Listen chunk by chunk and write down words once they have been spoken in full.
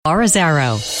Laura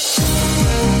Zarrow.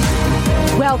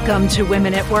 Welcome to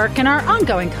Women at Work and our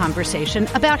ongoing conversation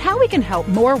about how we can help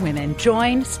more women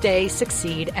join, stay,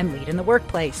 succeed, and lead in the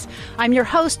workplace. I'm your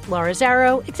host, Laura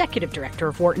Zarrow, Executive Director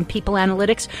of Wharton People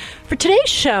Analytics, for today's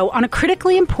show on a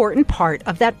critically important part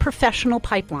of that professional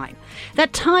pipeline,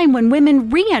 that time when women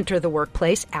re-enter the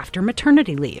workplace after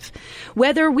maternity leave.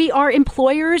 Whether we are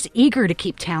employers eager to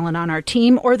keep talent on our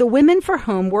team or the women for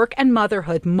whom work and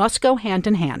motherhood must go hand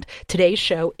in hand, today's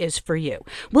show is for you.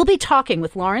 We'll be talking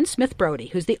with Lauren Smith Brody,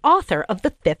 who's the author of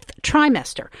The Fifth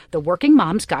Trimester, The Working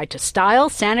Mom's Guide to Style,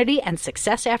 Sanity, and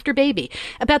Success After Baby,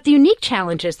 about the unique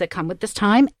challenges that come with this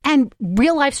time and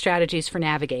real-life strategies for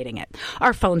navigating it.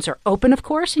 Our phones are open, of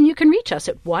course, and you can reach us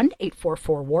at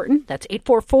 1-844-WHARTON. That's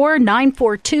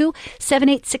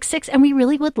 844-942-7866, and we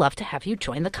really would love to have you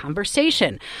join the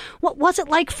conversation. What was it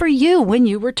like for you when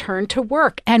you returned to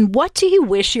work, and what do you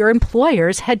wish your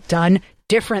employers had done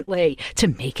differently to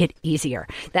make it easier?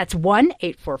 That's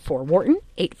 1-844-WHARTON,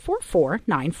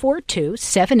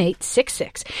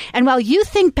 844-942-7866. And while you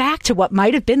think back to what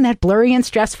might have been that blurry and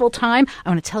stressful time, I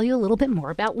want to tell you a little bit more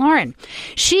about Lauren.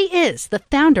 She is the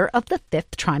founder of the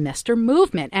Fifth Trimester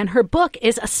movement, and her book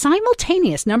is a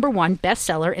simultaneous #1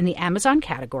 bestseller in the Amazon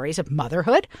categories of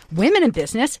motherhood, women in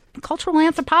business, and cultural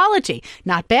anthropology.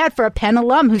 Not bad for a Penn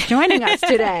alum who's joining us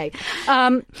today.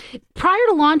 Prior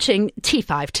to launching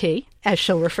T5T, as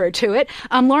she'll refer to it,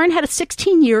 Lauren had a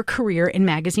 16-year career in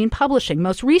magazine publishing,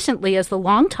 most recently as the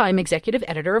longtime executive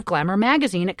editor of Glamour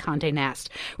magazine at Condé Nast,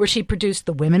 where she produced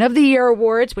the Women of the Year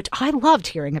Awards, which I loved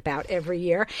hearing about every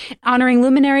year, honoring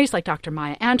luminaries like Dr.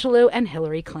 Maya Angelou and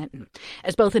Hillary Clinton.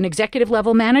 As both an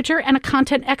executive-level manager and a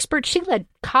content expert, she led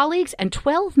colleagues and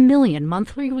 12 million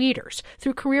monthly readers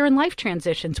through career and life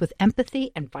transitions with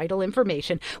empathy and vital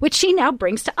information, which she now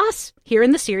brings to us here in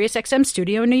the SiriusXM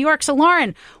studio in New York. So,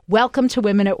 Lauren, welcome to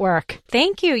Women at Work.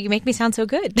 Thank you. You make me sound so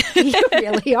good. You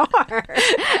really are.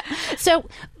 So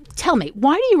tell me,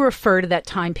 why do you refer to that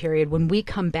time period when we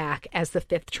come back as the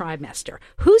fifth trimester?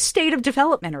 Whose state of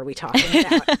development are we talking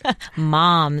about?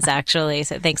 Moms, actually.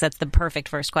 So thanks. That's the perfect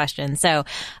first question. So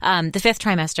the fifth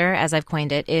trimester, as I've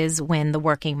coined it, is when the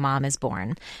working mom is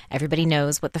born. Everybody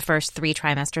knows what the first 3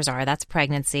 trimesters are. That's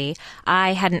pregnancy.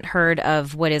 I hadn't heard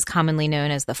of what is commonly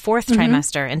known as the fourth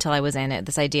trimester until I was in it.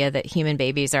 This idea that human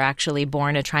babies are actually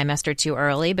born a trimester too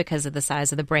early because of the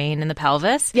size of the brain and the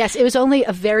pelvis. Yes, it was only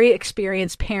a very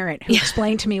experienced parent who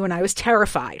explained to me when I was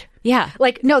terrified. Yeah.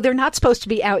 Like, no, they're not supposed to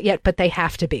be out yet, but they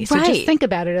have to be. So Right. just think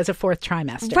about it as a fourth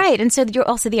trimester. Right. And so you're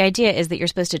also the idea is that you're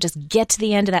supposed to just get to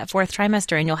the end of that fourth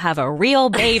trimester and you'll have a real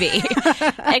baby.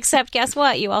 Except guess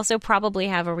what? You also probably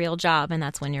have a real job, and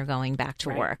that's when you're going back to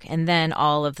work. And then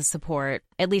all of the support,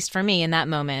 at least for me in that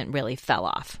moment, really fell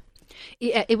off.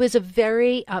 Yeah, it was a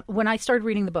very, when I started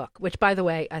reading the book, which, by the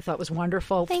way, I thought was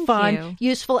wonderful, fun,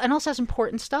 useful, and also has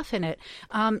important stuff in it.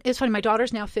 It's funny, my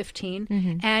daughter's now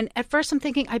 15, and at first I'm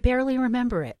thinking, I barely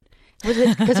remember it. Was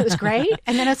it because it was great?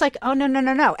 And then I was like, oh,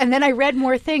 no. And then I read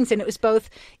more things, and it was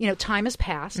both, time has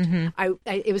passed.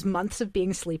 It was months of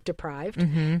being sleep deprived.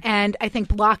 And I think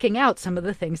blocking out some of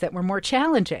the things that were more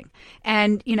challenging.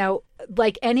 And,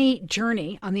 like any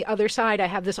journey on the other side, I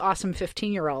have this awesome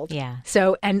 15-year-old. Yeah.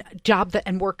 So, and job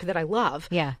and work that I love.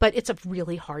 Yeah. But it's a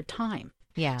really hard time.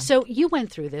 Yeah. So you went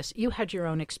through this, you had your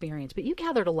own experience, but you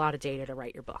gathered a lot of data to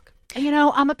write your book. And,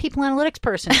 I'm a people analytics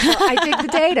person, so I dig the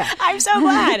data. I'm so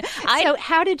glad. So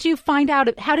how did you find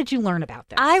out, how did you learn about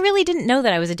this? I really didn't know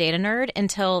that I was a data nerd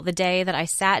until the day that I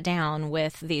sat down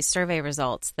with these survey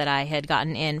results that I had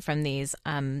gotten in from these,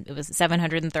 it was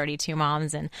 732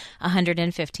 moms and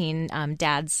 115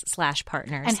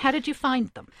 dads/partners. And how did you find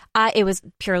them? It was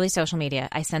purely social media.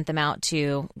 I sent them out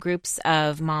to groups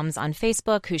of moms on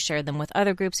Facebook who shared them with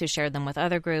other groups who shared them with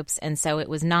other groups. And so it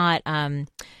was not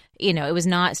it was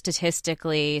not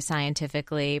statistically,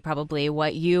 scientifically, probably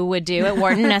what you would do at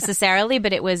Wharton necessarily,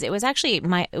 but it was actually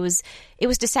it was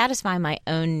to satisfy my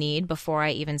own need before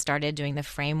I even started doing the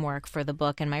framework for the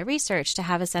book and my research to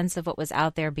have a sense of what was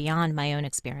out there beyond my own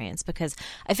experience, because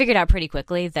I figured out pretty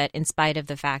quickly that in spite of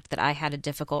the fact that I had a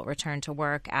difficult return to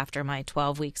work after my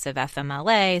 12 weeks of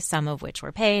FMLA, some of which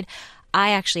were paid,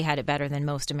 I actually had it better than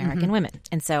most American women.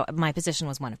 And so my position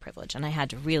was one of privilege, and I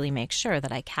had to really make sure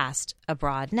that I cast a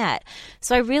broad net.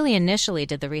 So I really initially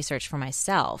did the research for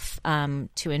myself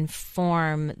to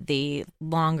inform the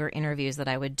longer interviews that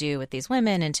I would do with these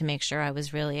women and to make sure I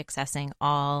was really accessing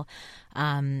all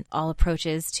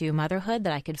approaches to motherhood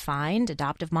that I could find,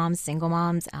 adoptive moms, single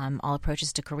moms, all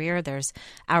approaches to career. There's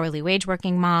hourly wage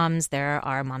working moms. There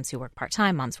are moms who work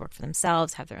part-time, moms who work for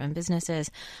themselves, have their own businesses.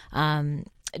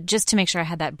 Just to make sure I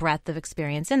had that breadth of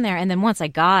experience in there. And then once I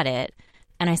got it,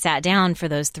 and I sat down for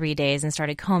those 3 days and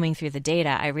started combing through the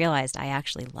data, I realized I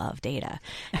actually love data.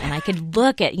 And I could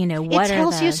look at, what it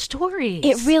tells you stories.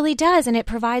 It really does. And it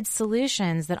provides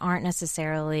solutions that aren't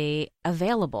necessarily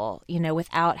available,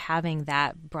 without having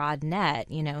that broad net,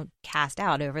 cast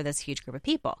out over this huge group of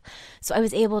people. So I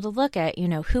was able to look at,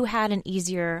 who had an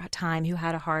easier time, who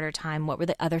had a harder time, what were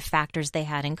the other factors they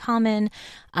had in common.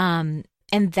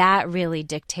 And that really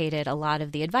dictated a lot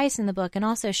of the advice in the book, and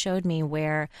also showed me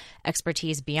where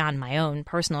expertise beyond my own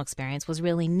personal experience was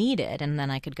really needed. And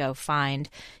then I could go find,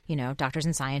 doctors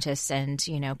and scientists and,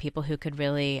 people who could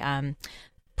really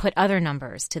put other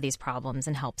numbers to these problems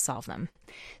and help solve them.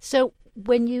 So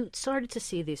when you started to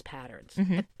see these patterns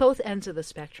at both ends of the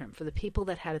spectrum, for the people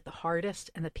that had it the hardest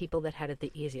and the people that had it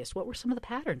the easiest, what were some of the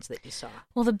patterns that you saw?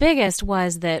 Well, the biggest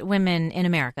was that women in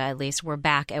America, at least, were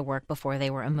back at work before they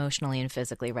were emotionally and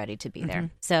physically ready to be there.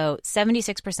 So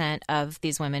 76% of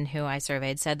these women who I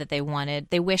surveyed said that they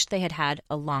wished they had had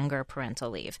a longer parental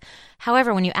leave.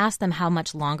 However, when you asked them how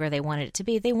much longer they wanted it to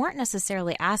be, they weren't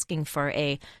necessarily asking for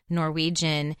a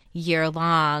Norwegian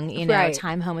year-long,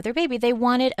 time home with their baby. They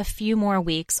wanted a few more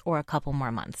weeks or a couple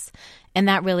more months. And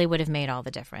that really would have made all the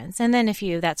difference. And then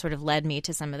that sort of led me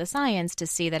to some of the science to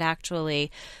see that actually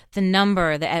the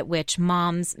number at which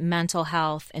mom's mental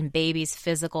health and baby's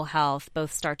physical health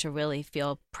both start to really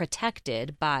feel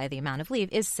protected by the amount of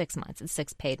leave is 6 months. It's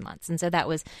 6 paid months. And so that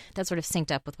sort of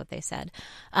synced up with what they said.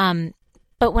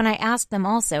 But when I asked them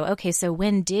also, okay, so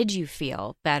when did you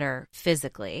feel better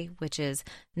physically, which is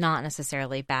not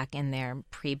necessarily back in their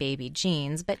pre-baby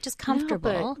genes, but just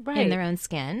comfortable in their own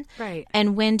skin. Right.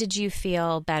 And when did you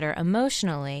feel better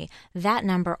emotionally? That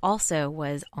number also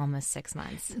was almost 6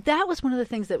 months. That was one of the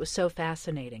things that was so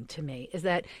fascinating to me, is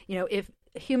that, if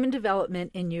human development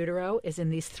in utero is in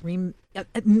these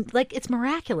it's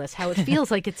miraculous how it feels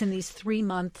like it's in these 3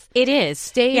 month it is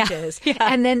stages. Yeah.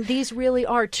 And then these really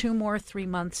are 2 more 3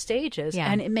 month stages. Yeah.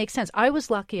 And it makes sense. I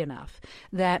was lucky enough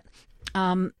that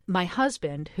my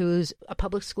husband, who's a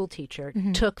public school teacher,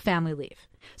 took family leave.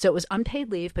 So it was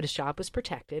unpaid leave, but his job was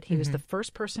protected. He was the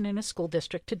first person in a school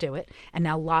district to do it. And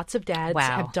now lots of dads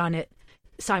have done it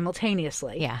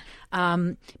simultaneously. Yeah.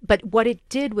 But what it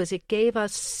did was it gave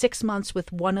us 6 months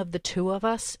with one of the two of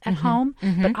us at home.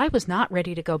 But I was not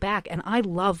ready to go back. And I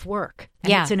love work.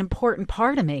 And it's an important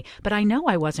part of me. But I know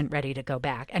I wasn't ready to go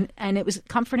back. And it was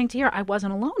comforting to hear I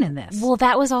wasn't alone in this. Well,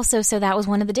 that was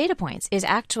one of the data points, is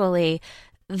actually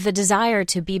the desire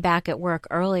to be back at work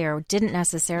earlier didn't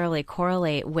necessarily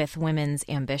correlate with women's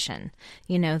ambition.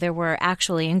 There were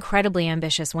actually incredibly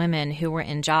ambitious women who were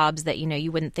in jobs that, you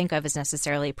wouldn't think of as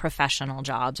necessarily professional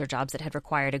jobs or jobs that had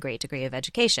required a great degree of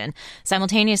education.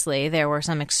 Simultaneously, there were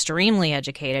some extremely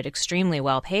educated, extremely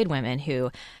well-paid women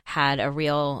who had a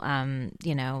real,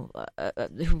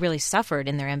 who really suffered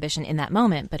in their ambition in that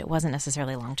moment, but it wasn't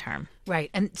necessarily long-term. Right.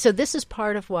 And so this is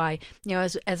part of why,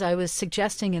 as I was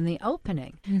suggesting in the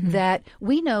opening, that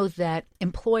we know that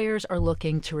employers are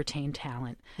looking to retain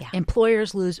talent. Yeah.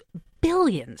 Employers lose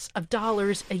billions of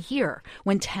dollars a year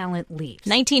when talent leaves.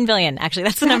 19 billion, actually,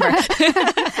 that's the number. I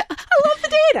love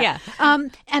the data. Yeah.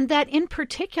 And that in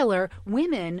particular,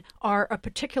 women are a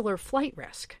particular flight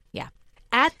risk. Yeah.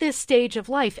 At this stage of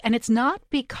life. And it's not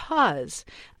because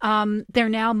they're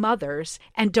now mothers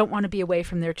and don't want to be away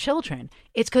from their children.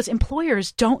 It's because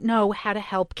employers don't know how to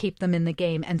help keep them in the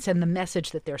game and send the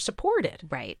message that they're supported.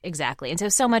 Right, exactly.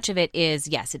 And so much of it is,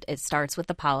 yes, it starts with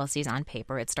the policies on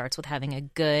paper. It starts with having a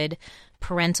good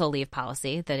parental leave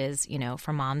policy that is,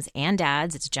 for moms and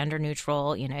dads. It's gender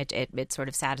neutral. It sort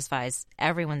of satisfies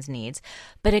everyone's needs.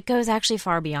 But it goes actually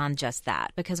far beyond just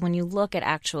that, because when you look at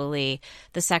actually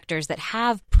the sectors that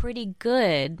have pretty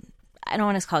good, I don't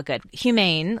want to call it good,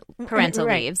 humane parental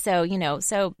leave. So,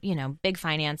 big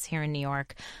finance here in New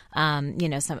York, a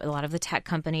lot of the tech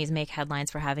companies make headlines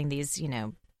for having these,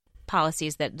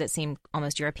 policies that seem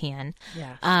almost European.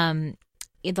 Yes.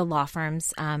 The law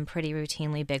firms, pretty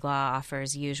routinely, Big Law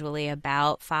offers usually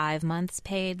about 5 months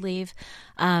paid leave.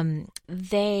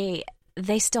 They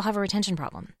still have a retention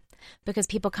problem, because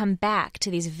people come back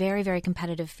to these very, very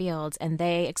competitive fields and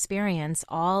they experience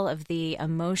all of the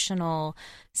emotional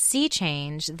sea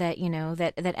change that,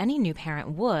 that any new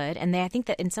parent would. And I think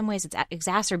that in some ways it's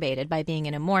exacerbated by being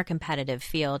in a more competitive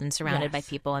field and surrounded by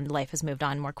people, and life has moved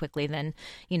on more quickly than,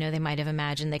 they might have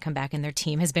imagined. They come back and their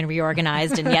team has been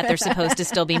reorganized, and yet they're supposed to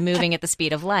still be moving at the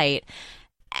speed of light.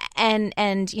 And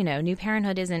new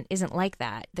parenthood isn't like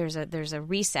that. There's a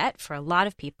reset for a lot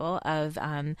of people of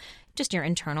just your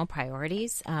internal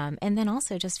priorities, and then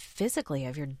also just physically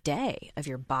of your day, of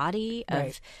your body,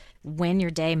 of when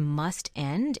your day must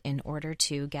end in order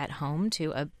to get home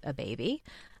to a baby.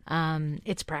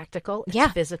 It's practical, it's Yeah.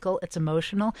 physical, it's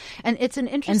emotional, and it's an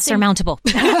interesting... And surmountable.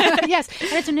 Yes,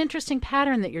 and it's an interesting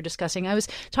pattern that you're discussing. I was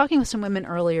talking with some women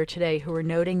earlier today who were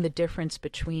noting the difference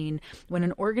between when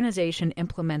an organization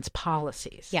implements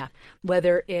policies, Yeah.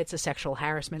 whether it's a sexual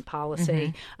harassment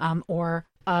policy or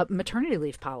a maternity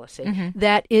leave policy, Mm-hmm.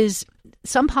 that is,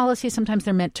 some policies, sometimes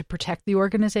they're meant to protect the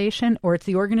organization, or it's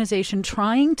the organization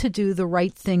trying to do the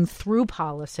right thing through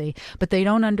policy, but they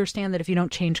don't understand that if you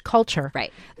don't change culture,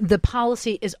 Right. the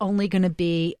policy is only going to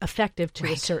be effective to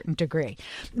a certain degree.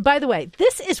 By the way,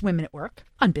 this is Women at Work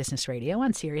on Business Radio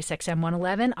on Sirius XM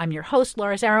 111. I'm your host,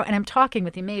 Laura Zarrow, and I'm talking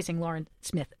with the amazing Lauren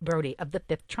Smith Brody of The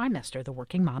Fifth Trimester, the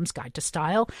Working Mom's Guide to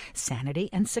Style, Sanity,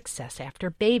 and Success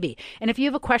After Baby. And if you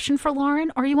have a question for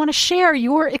Lauren or you want to share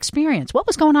your experience, what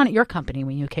was going on at your company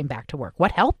when you came back to work?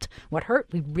 What helped? What hurt?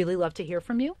 We'd really love to hear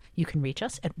from you. You can reach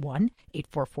us at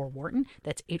 1-844-WHARTON.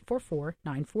 That's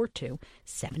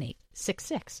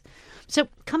 844-942-7866. So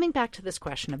coming back to this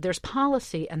question of there's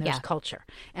policy and there's Yeah. culture.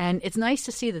 And it's nice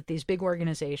to see that these big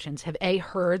organizations have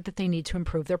heard that they need to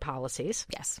improve their policies.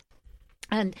 Yes.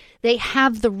 And they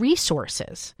have the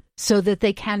resources so that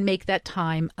they can make that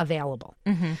time available.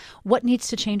 What needs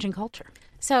to change in culture?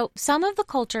 So some of the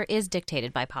culture is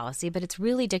dictated by policy, but it's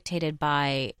really dictated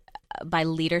by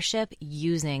leadership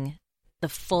using the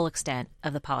full extent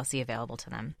of the policy available to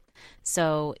them.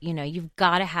 So, you've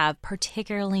got to have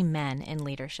particularly men in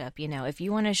leadership. If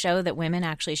you want to show that women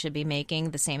actually should be making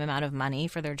the same amount of money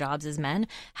for their jobs as men,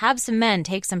 have some men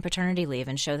take some paternity leave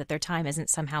and show that their time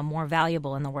isn't somehow more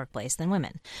valuable in the workplace than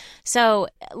women. So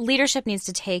leadership needs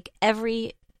to take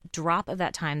every drop of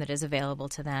that time that is available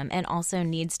to them, and also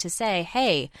needs to say,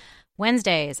 hey,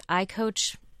 Wednesdays, I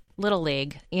coach Little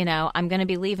League, I'm going to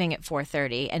be leaving at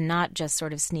 4:30, and not just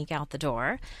sort of sneak out the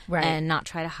door Right. and not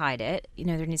try to hide it.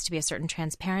 There needs to be a certain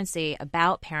transparency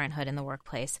about parenthood in the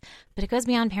workplace, but it goes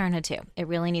beyond parenthood too. It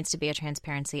really needs to be a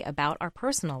transparency about our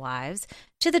personal lives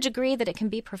to the degree that it can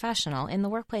be professional in the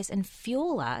workplace and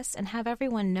fuel us and have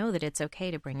everyone know that it's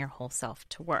okay to bring your whole self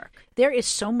to work. There is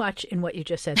so much in what you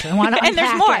just said, so I want to And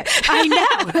there's unpack more. it. I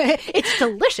know. It's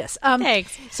delicious.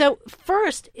 Thanks. So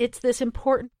first, it's this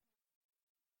important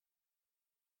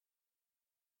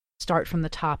start from the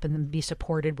top and then be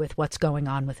supported with what's going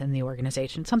on within the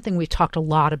organization, something we've talked a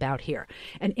lot about here.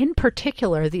 And in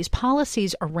particular, these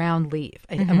policies around leave.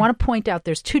 I want to point out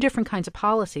there's two different kinds of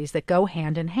policies that go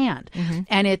hand in hand.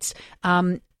 And it's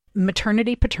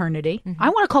maternity, paternity. I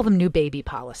want to call them new baby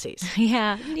policies.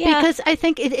 Yeah. Because I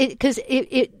think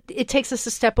it takes us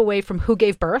a step away from who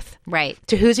gave birth Right.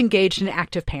 to who's engaged in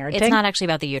active parenting. It's not actually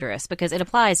about the uterus, because it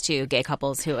applies to gay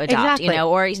couples who adopt, Exactly.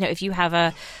 or, if you have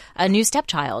a new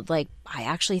stepchild, like, I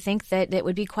actually think that it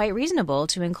would be quite reasonable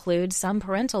to include some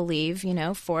parental leave,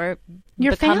 for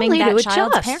your becoming family that to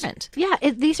child's adjust. parent. Yeah,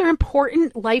 these are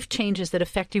important life changes that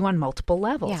affect you on multiple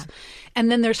levels. Yeah.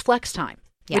 And then there's flex time.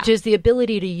 Which is the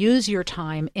ability to use your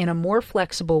time in a more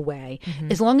flexible way.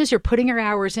 As long as you're putting your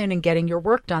hours in and getting your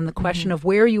work done, the question of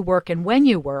where you work and when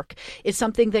you work is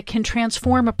something that can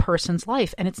transform a person's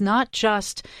life. And it's not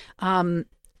just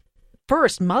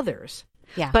first mothers,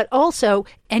 but also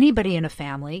anybody in a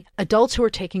family, adults who are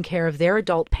taking care of their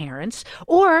adult parents,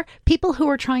 or people who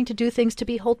are trying to do things to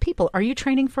be whole people. Are you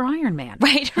training for Ironman?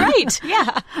 Right.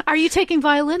 Yeah. Are you taking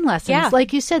violin lessons? Yeah.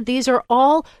 Like you said, these are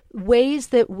all ways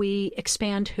that we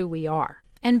expand who we are.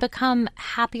 And become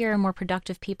happier, more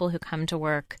productive people who come to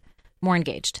work more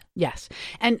engaged. Yes.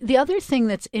 And the other thing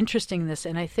that's interesting in this,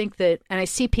 and I think that, and I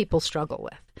see people struggle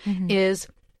with, is,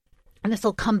 and this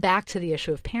will come back to the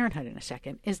issue of parenthood in a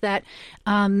second, is that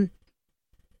I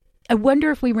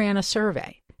wonder if we ran a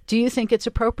survey. Do you think it's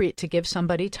appropriate to give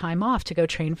somebody time off to go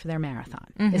train for their marathon?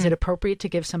 Is it appropriate to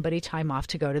give somebody time off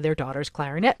to go to their daughter's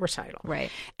clarinet recital?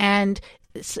 Right. And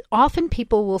often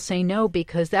people will say no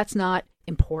because that's not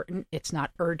important. It's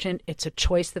not urgent. It's a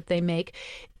choice that they make.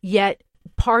 Yet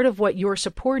part of what you're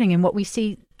supporting and what we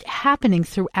see happening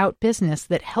throughout business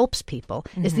that helps people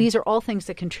is these are all things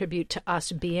that contribute to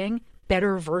us being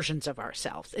better versions of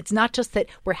ourselves. It's not just that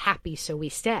we're happy so we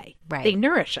stay. Right. They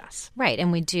nourish us. Right.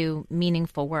 And we do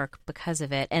meaningful work because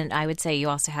of it. And I would say you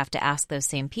also have to ask those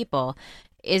same people,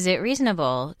 is it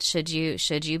reasonable? Should you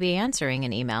be answering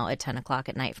an email at 10 o'clock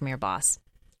at night from your boss?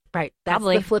 Right. That's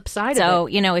Probably. the flip side So,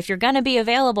 of it. if you're going to be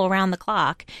available around the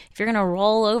clock, if you're going to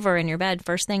roll over in your bed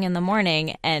first thing in the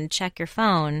morning and check your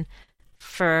phone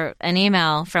for an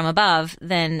email from above,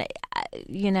 then,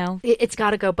 It's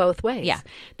got to go both ways. Yeah.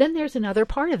 Then there's another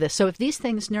part of this. So if these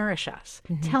things nourish us,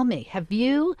 tell me, have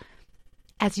you,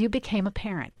 as you became a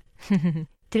parent, did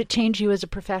it change you as a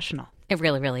professional? It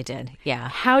really, really did. Yeah.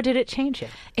 How did it change you?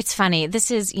 It's funny.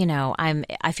 This is,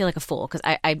 I feel like a fool because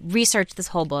I researched this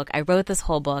whole book. I wrote this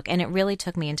whole book, and it really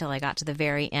took me until I got to the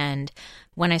very end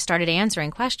when I started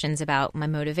answering questions about my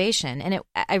motivation. And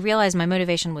I realized my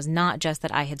motivation was not just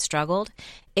that I had struggled.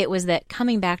 It was that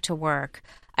coming back to work,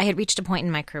 I had reached a point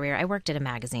in my career. I worked at a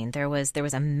magazine. There was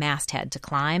a masthead to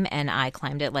climb, and I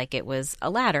climbed it like it was a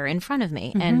ladder in front of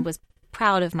me, and was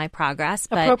proud of my progress.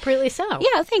 But, appropriately so.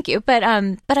 Yeah, thank you. But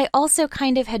I also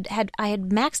kind of had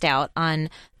maxed out on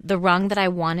the rung that I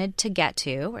wanted to get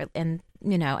to, and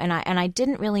I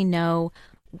didn't really know.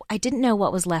 I didn't know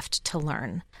what was left to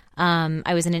learn.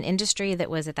 I was in an industry that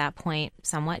was at that point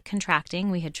somewhat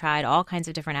contracting. We had tried all kinds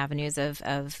of different avenues of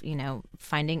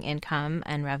finding income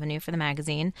and revenue for the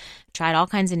magazine, tried all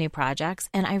kinds of new projects.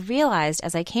 And I realized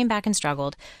as I came back and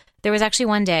struggled, there was actually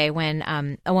one day when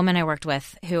a woman I worked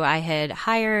with who I had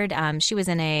hired, she was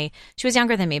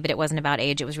younger than me, but it wasn't about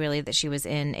age. It was really that she was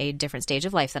in a different stage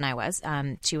of life than I was.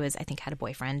 She was, I think, had a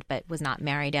boyfriend, but was not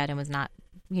married yet and was not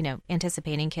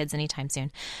anticipating kids anytime soon.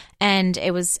 And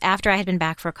it was after I had been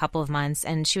back for a couple of months,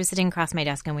 and she was sitting across my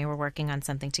desk and we were working on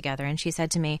something together. And she said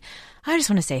to me, I just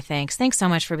want to say thanks. Thanks so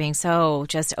much for being so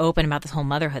just open about this whole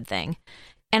motherhood thing.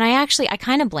 And I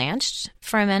kind of blanched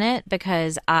for a minute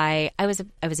because I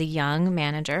was a young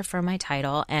manager for my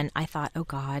title, and I thought, oh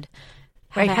God,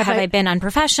 have I been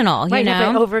unprofessional? Right,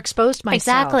 have I overexposed myself?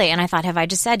 Exactly. And I thought, have I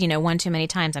just said, one too many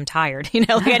times, I'm tired, like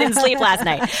I didn't sleep last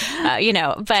night,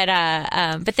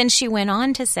 But then she went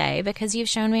on to say, because you've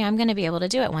shown me I'm going to be able to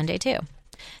do it one day too.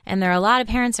 And there are a lot of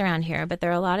parents around here, but there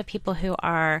are a lot of people who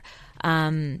are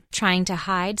trying to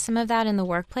hide some of that in the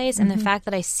workplace. And the fact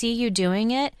that I see you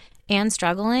doing it and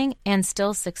struggling and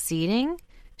still succeeding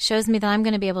shows me that I'm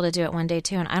going to be able to do it one day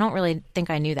too. And I don't really think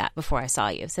I knew that before I saw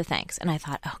you. So thanks. And I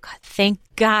thought, oh God, thank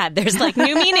God there's like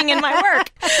new meaning in my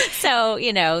work. So,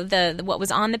 what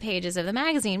was on the pages of the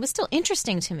magazine was still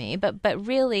interesting to me, but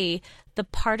really the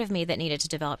part of me that needed to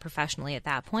develop professionally at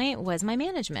that point was my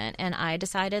management. And I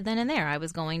decided then and there I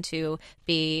was going to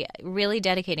be really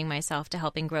dedicating myself to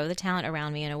helping grow the talent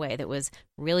around me in a way that was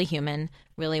really human,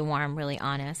 really warm, really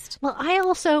honest. Well, I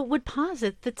also would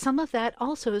posit that some of that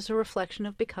also is a reflection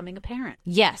of becoming a parent.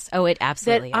 Yes. Oh, it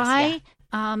absolutely is.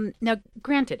 Now,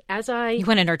 granted, you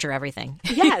want to nurture everything.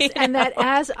 Yes, and that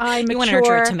as I mature, you want to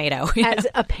nurture a tomato as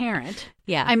a parent.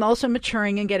 Yeah, I'm also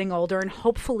maturing and getting older and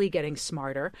hopefully getting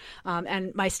smarter.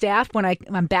 And my staff, when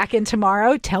I'm back in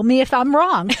tomorrow, tell me if I'm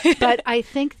wrong. But I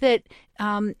think that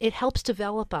it helps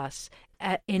develop us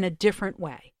in a different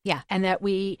way. Yeah. And that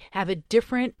we have a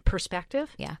different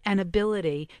perspective and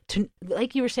ability to,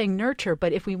 like you were saying, nurture.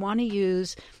 But if we want to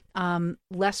use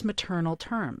less maternal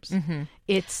terms,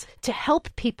 it's to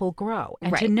help people grow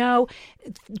and to know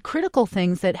critical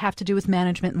things that have to do with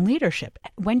management and leadership.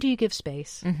 When do you give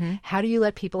space? How do you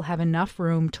let people have enough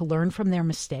room to learn from their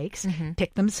mistakes,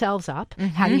 pick themselves up?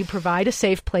 How do you provide a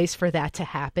safe place for that to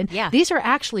happen? Yeah. These are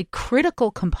actually critical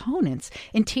components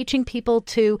in teaching people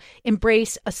to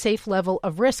embrace a safe level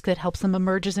of risk that helps them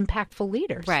emerge as impactful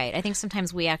leaders. Right. I think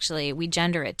sometimes we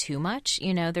gender it too much.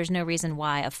 There's no reason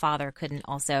why a father couldn't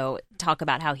also talk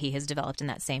about how he has developed in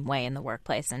that same way in the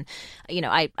workplace. And,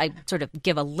 I sort of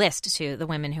give a list to the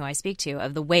women who I speak to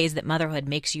of the ways that motherhood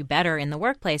makes you better in the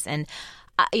workplace. And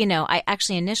I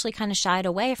actually initially kind of shied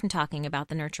away from talking about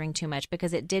the nurturing too much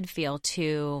because it did feel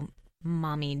too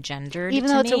mommy gendered, even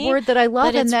though it's a word that I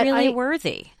love, but and it's that really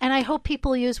worthy. And I hope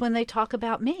people use when they talk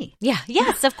about me. Yeah.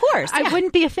 Yes, of course. I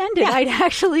wouldn't be offended. I'd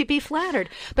actually be flattered.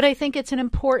 But I think it's an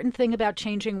important thing about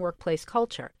changing workplace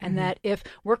culture, and that if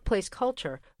workplace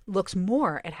culture looks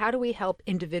more at how do we help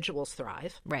individuals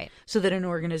thrive, right, so that an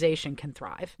organization can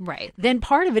thrive, right, then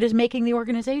part of it is making the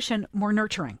organization more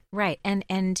nurturing, right. And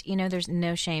there's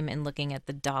no shame in looking at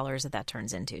the dollars that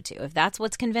turns into too. If that's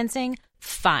what's convincing,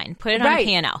 fine, put it on a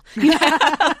P&L.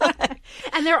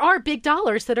 And there are big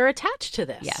dollars that are attached to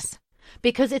this. Yes.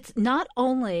 Because it's not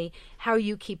only how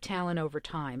you keep talent over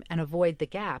time and avoid the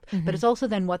gap, but it's also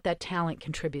then what that talent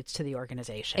contributes to the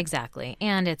organization. Exactly.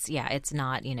 And it's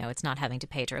not, it's not having to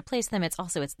pay to replace them. It's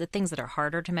the things that are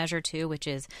harder to measure too, which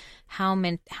is how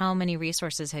many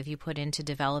resources have you put into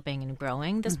developing and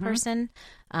growing this person,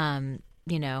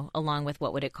 along with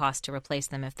what would it cost to replace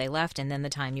them if they left, and then the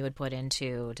time you would put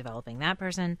into developing that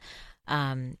person.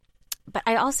 But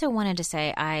I also wanted to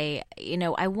say, I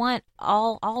want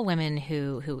all women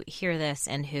who hear this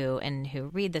and who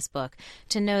read this book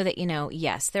to know that,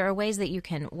 yes, there are ways that you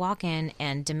can walk in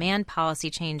and demand policy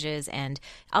changes, and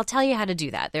I'll tell you how to do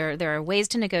that. There are ways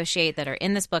to negotiate that are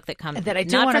in this book that come that I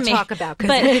do not want from to me, talk about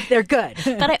because they're good.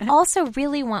 But I also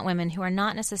really want women who are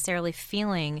not necessarily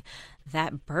feeling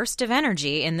that burst of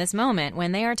energy in this moment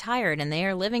when they are tired and they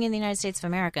are living in the United States of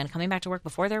America and coming back to work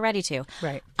before they're ready to.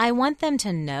 Right. I want them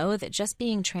to know that just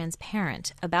being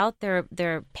transparent about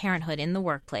their parenthood in the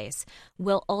workplace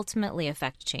will ultimately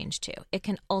affect change too. It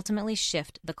can ultimately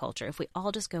shift the culture. If we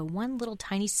all just go one little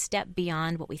tiny step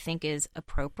beyond what we think is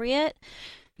appropriate,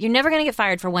 you're never going to get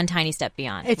fired for one tiny step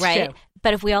beyond, it's right? True.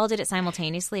 But if we all did it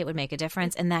simultaneously, it would make a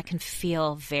difference, and that can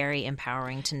feel very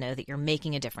empowering to know that you're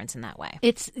making a difference in that way.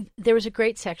 There was a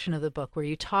great section of the book where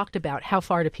you talked about how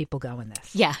far do people go in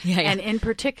this. Yeah. And in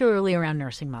particularly around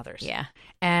nursing mothers. Yeah.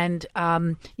 And,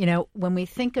 when we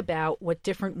think about what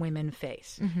different women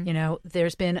face,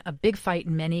 there's been a big fight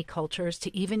in many cultures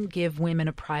to even give women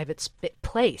a private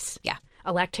place. Yeah.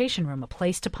 A lactation room, a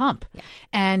place to pump. Yeah.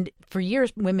 And for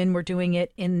years, women were doing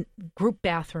it in group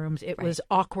bathrooms. It was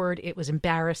awkward. It was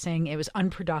embarrassing. It was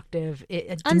unproductive.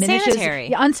 It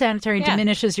unsanitary. Unsanitary,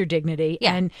 diminishes your dignity.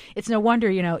 Yeah. And it's no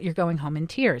wonder, you're going home in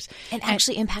tears. It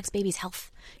actually impacts babies'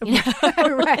 health.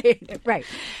 Right.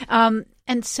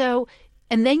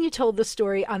 And then you told the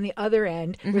story on the other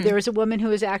end where there was a woman who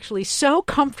was actually so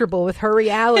comfortable with her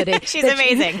reality. She's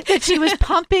amazing. That she was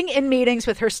pumping in meetings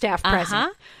with her staff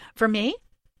present. For me,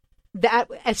 that,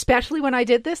 especially when I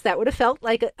did this, that would have felt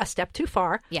like a step too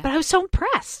far. Yeah. But I was so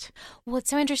impressed. Well, it's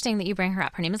so interesting that you bring her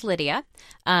up. Her name is Lydia.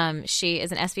 She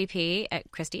is an SVP at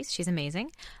Christie's. She's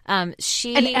amazing. An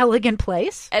elegant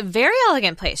place. A very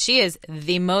elegant place. She is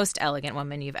the most elegant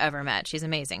woman you've ever met. She's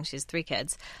amazing. She has 3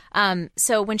 kids.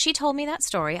 So when she told me that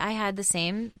story, I had the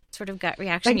same sort of gut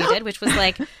reaction you did, which was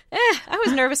like, I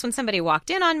was nervous when somebody walked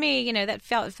in on me. That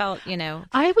felt.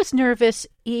 I was nervous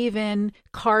even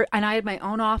and I had my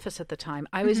own office at the time.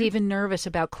 I was even nervous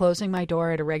about closing my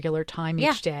door at a regular time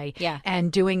each day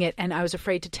and doing it. And I was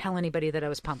afraid to tell anybody that I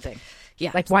was pumping.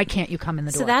 Yeah. Like, why can't you come in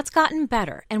the door? So that's gotten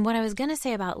better. And what I was going to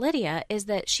say about Lydia is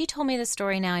that she told me this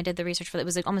story now. I did the research for it. It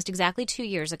was almost exactly 2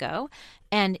 years ago.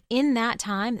 And in that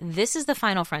time, this is the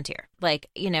final frontier.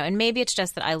 And maybe it's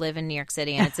just that I live in New York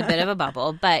City and it's a bit of a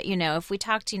bubble. But, if we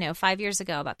talked, 5 years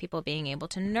ago about people being able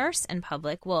to nurse in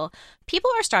public, well,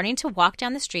 people are starting to walk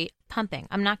down the street pumping.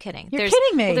 I'm not kidding. You're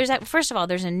kidding me. Well, first of all,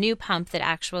 there's a new pump that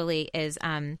actually is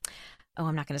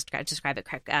I'm not going to describe it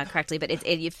correctly, but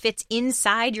it fits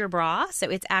inside your bra, so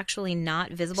it's actually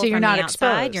not visible from the outside.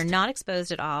 Exposed. You're not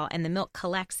exposed at all, and the milk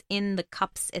collects in the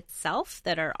cups itself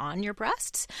that are on your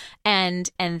breasts, and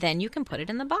then you can put it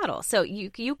in the bottle. So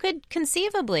you could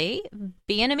conceivably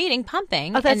be in a meeting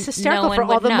pumping. Oh, that's and hysterical no for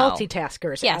all the know.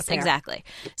 multitaskers. Yes, out there. Exactly.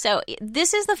 So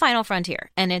this is the final frontier,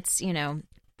 and it's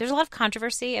there's a lot of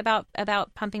controversy about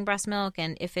pumping breast milk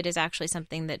and if it is actually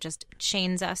something that just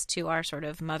chains us to our sort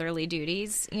of motherly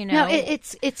duties, No,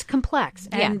 it's complex.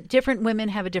 And different women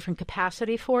have a different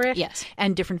capacity for it. Yes.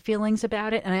 And different feelings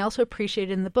about it. And I also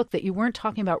appreciated in the book that you weren't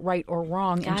talking about right or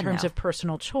wrong in terms of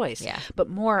personal choice. Yeah. But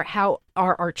more how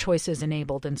are our choices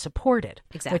enabled and supported,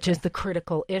 exactly. which is the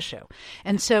critical issue.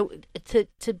 And so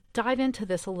to dive into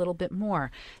this a little bit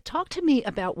more, talk to me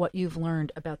about what you've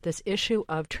learned about this issue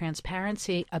of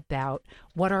transparency about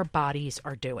what our bodies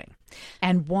are doing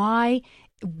and why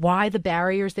the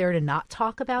barrier's there to not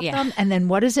talk about them. And then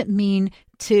what does it mean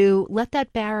to let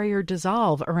that barrier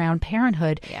dissolve around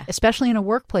parenthood, especially in a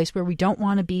workplace where we don't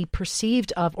want to be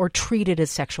perceived of or treated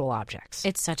as sexual objects?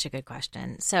 It's such a good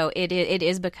question. So it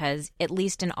is because, at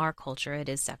least in our culture, it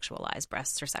is sexualized.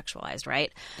 Breasts are sexualized,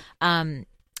 right?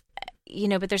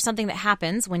 But there's something that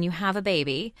happens when you have a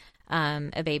baby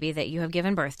that you have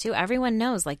given birth to. Everyone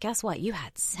knows, guess what? You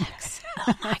had sex.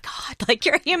 Oh my God.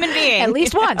 You're a human being. At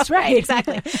least once, right?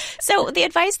 Exactly. So the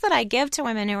advice that I give to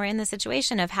women who are in the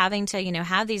situation of having to,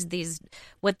 have these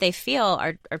what they feel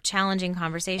are challenging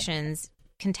conversations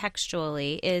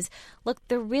contextually is, look,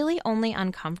 they're really only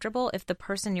uncomfortable if the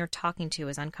person you're talking to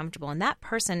is uncomfortable. And that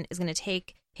person is going to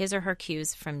take his or her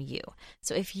cues from you.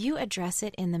 So if you address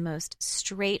it in the most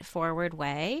straightforward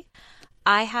way,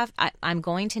 I'm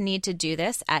going to need to do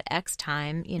this at X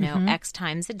time, X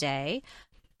times a day.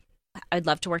 I'd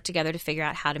love to work together to figure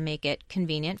out how to make it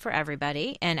convenient for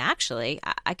everybody. And actually,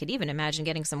 I could even imagine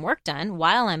getting some work done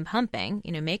while I'm pumping,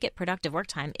 make it productive work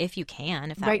time if you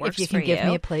can, if that works for you. If you can give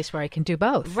me a place where I can do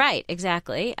both. Right,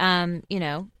 exactly.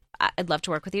 I'd love to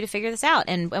work with you to figure this out.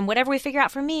 And whatever we figure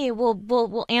out for me,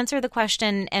 we'll answer the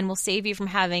question and we'll save you from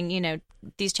having,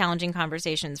 these challenging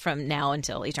conversations from now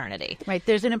until eternity. Right.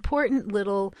 There's an important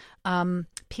little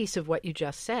piece of what you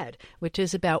just said, which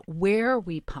is about where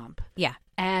we pump. Yeah.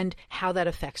 And how that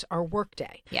affects our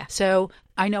workday. Yeah. So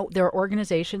I know there are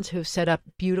organizations who've set up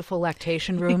beautiful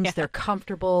lactation rooms. Yeah. They're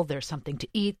comfortable. There's something to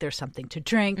eat. There's something to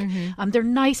drink. Mm-hmm. They're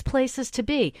nice places to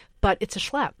be, but it's a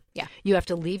schlep. Yeah. You have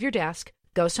to leave your desk,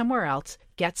 go somewhere else,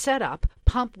 get set up,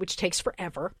 pump, which takes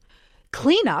forever,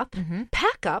 clean up,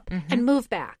 pack up, and move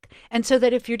back. And so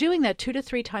that if you're doing that 2 to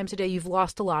 3 times a day, you've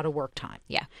lost a lot of work time.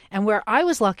 Yeah. And where I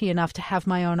was lucky enough to have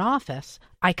my own office,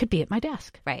 I could be at my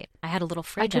desk. Right. I had a little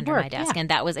fridge under my desk. And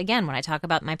that was, again, when I talk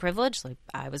about my privilege, like,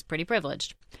 I was pretty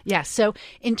privileged. Yeah. So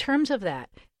in terms of that,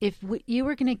 if you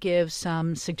were going to give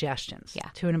some suggestions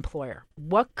to an employer,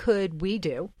 what could we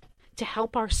do to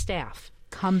help our staff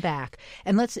come back?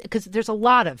 And because there's a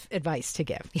lot of advice to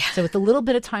give. Yeah. So with the little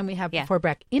bit of time we have before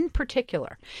break, in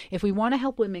particular, if we want to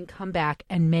help women come back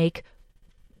and make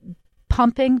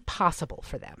pumping possible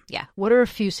for them, what are a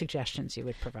few suggestions you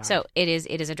would provide? So it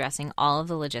is addressing all of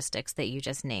the logistics that you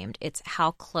just named. It's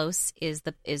how close is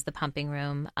the pumping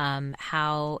room,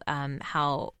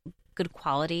 how good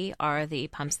quality are the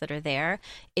pumps that are there.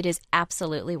 It is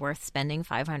absolutely worth spending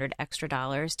 $500 extra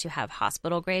to have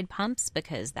hospital grade pumps,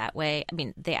 because that way, I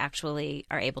mean, they actually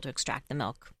are able to extract the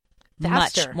milk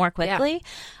faster, much more quickly.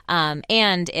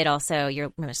 And it also,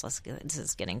 you're much less, this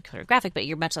is getting sort of graphic, but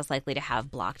you're much less likely to have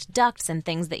blocked ducts and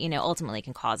things that, ultimately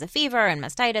can cause a fever and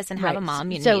mastitis and have a mom,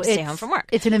 need to stay home from work.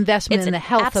 It's an investment in the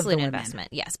health of the women. Investment,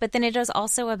 yes. But then it is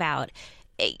also about,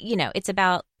 it's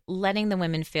about letting the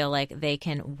women feel like they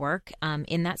can work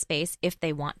in that space if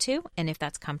they want to and if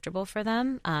that's comfortable for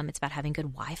them. It's about having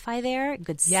good Wi-Fi there,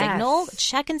 good signal.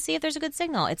 Check and see if there's a good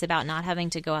signal. It's about not having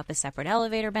to go up a separate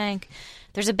elevator bank.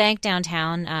 There's a bank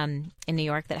downtown in New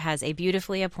York that has a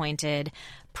beautifully appointed,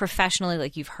 professionally,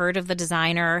 like, you've heard of the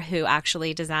designer who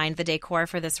actually designed the decor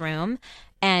for this room,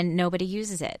 and nobody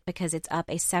uses it because it's up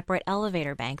a separate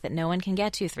elevator bank that no one can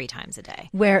get to 3 times a day.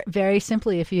 Where, very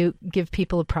simply, if you give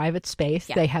people a private space,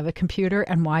 they have a computer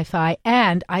and Wi-Fi,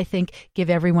 and I think give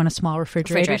everyone a small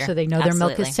refrigerator so they know their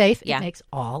milk is safe. It makes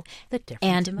all the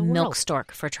difference in the world. And Milk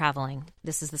Stork for traveling.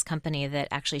 This is this company that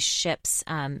actually ships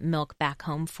milk back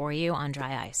home for you on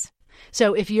dry ice.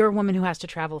 So if you're a woman who has to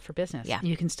travel for business,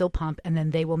 you can still pump, and then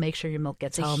they will make sure your milk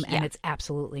gets home and it's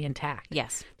absolutely intact.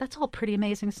 Yes. That's all pretty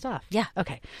amazing stuff. Yeah.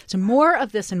 Okay. So more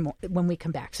of this and more when we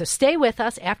come back. So stay with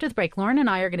us. After the break, Lauren and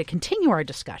I are going to continue our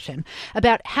discussion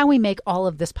about how we make all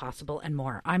of this possible and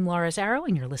more. I'm Laura Zarrow,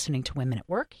 and you're listening to Women at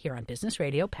Work here on Business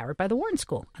Radio, powered by the Warren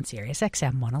School on Sirius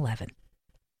XM 111.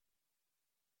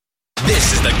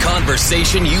 This is the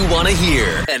conversation you want to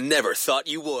hear and never thought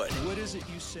you would. What is it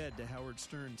you said to Howard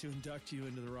Stern to induct you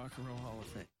into the Rock and Roll Hall of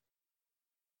Fame?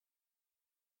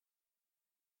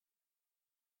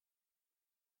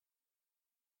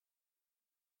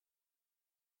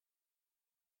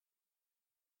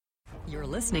 You're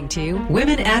listening to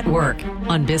Women at Work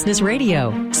on Business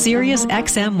Radio, Sirius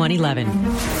XM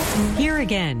 111. Here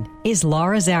again is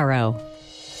Laura Zarrow.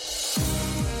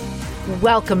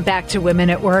 Welcome back to Women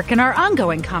at Work and our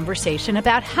ongoing conversation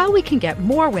about how we can get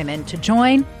more women to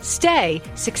join, stay,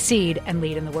 succeed, and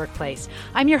lead in the workplace.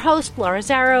 I'm your host, Laura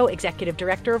Zarrow, Executive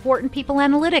Director of Wharton People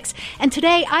Analytics, and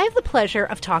today I have the pleasure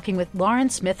of talking with Lauren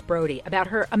Smith Brody about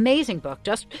her amazing book,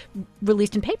 just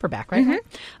released in paperback, right?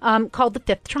 Called The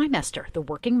Fifth Trimester, The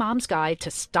Working Mom's Guide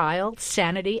to Style,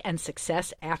 Sanity, and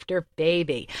Success After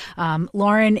Baby.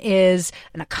 Lauren is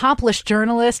an accomplished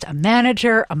journalist, a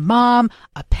manager, a mom,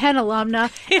 a Penn alumna,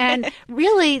 and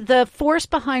really the force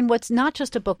behind what's not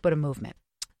just a book, but a movement.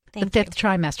 Thank the Fifth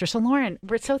Trimester. So, Lauren,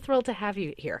 we're so thrilled to have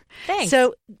you here. Thanks.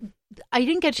 So, I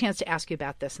didn't get a chance to ask you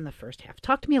about this in the first half.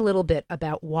 Talk to me a little bit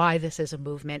about why this is a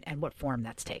movement and what form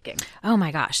that's taking. Oh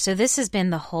my gosh. So this has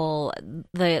been the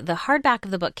hardback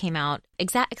of the book came out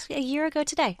exactly a year ago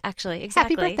today, actually.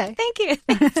 Exactly. Happy birthday. Thank you.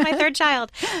 It's my 3rd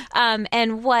child.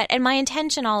 And my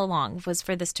intention all along was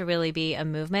for this to really be a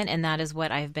movement. And that is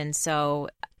what I've been so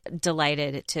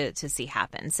delighted to see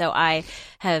happen. So I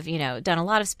have, done a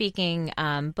lot of speaking,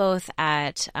 both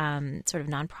at sort of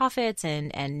nonprofits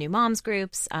and new moms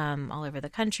groups all over the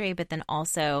country, but then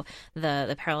also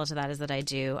the parallel to that is that I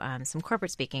do some corporate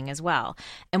speaking as well.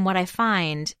 And what I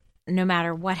find, no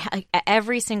matter what,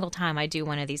 every single time I do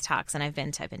one of these talks, and I've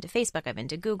been to Facebook, I've been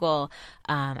to Google,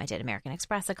 I did American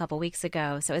Express a couple weeks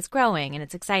ago, so it's growing and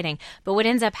it's exciting. But what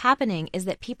ends up happening is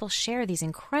that people share these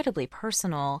incredibly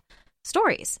personal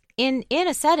stories in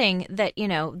a setting that,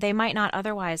 they might not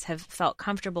otherwise have felt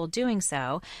comfortable doing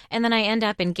so. And then I end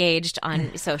up engaged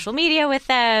on social media with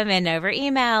them and over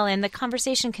email, and the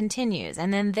conversation continues.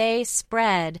 And then they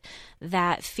spread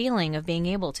that feeling of being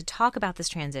able to talk about this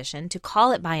transition, to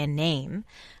call it by a name,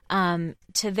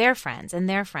 to their friends and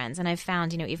their friends. And I've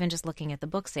found, even just looking at the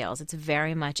book sales, it's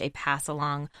very much a pass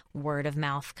along word of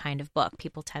mouth kind of book.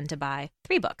 People tend to buy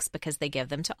 3 books because they give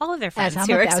them to all of their friends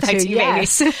who are expecting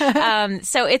babies.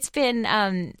 So it's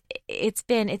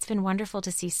been wonderful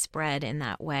to see spread in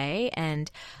that way.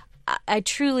 And I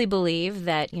truly believe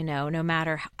that, no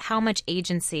matter how much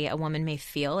agency a woman may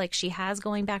feel like she has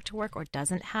going back to work or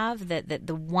doesn't have, that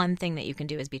the one thing that you can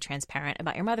do is be transparent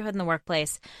about your motherhood in the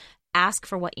workplace. Ask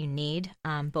for what you need,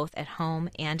 both at home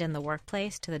and in the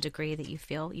workplace, to the degree that you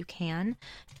feel you can,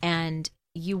 and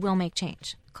you will make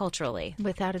change culturally.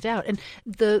 Without a doubt. And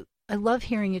I love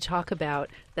hearing you talk about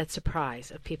that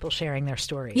surprise of people sharing their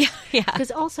stories. Yeah.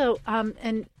 Because also,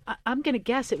 and I'm going to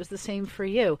guess it was the same for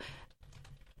you,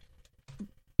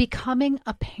 becoming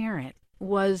a parent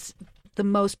was the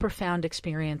most profound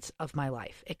experience of my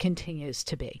life. It continues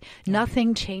to be. Yeah.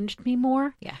 Nothing changed me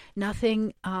more. Yeah.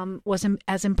 Nothing was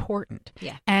as important.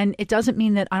 Yeah. And it doesn't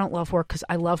mean that I don't love work, because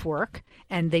I love work.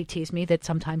 And they tease me that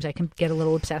sometimes I can get a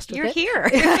little obsessed with it. You're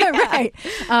here. Right.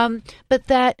 But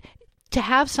that to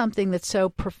have something that's so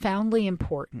profoundly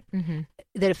important,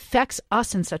 that affects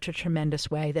us in such a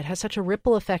tremendous way, that has such a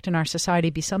ripple effect in our society,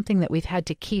 be something that we've had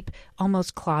to keep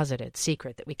almost closeted,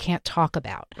 secret, that we can't talk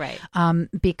about. Right.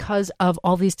 Because of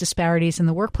all these disparities in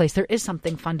the workplace, there is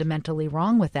something fundamentally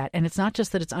wrong with that. And it's not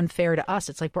just that it's unfair to us.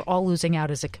 It's like we're all losing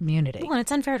out as a community. Well, and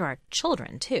it's unfair to our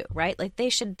children too, right? Like they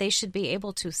should be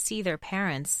able to see their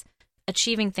parents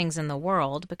achieving things in the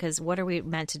world, because what are we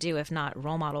meant to do if not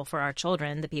role model for our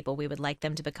children, the people we would like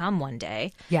them to become one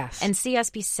day? Yes. And see us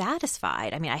be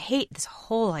satisfied. I mean, I hate this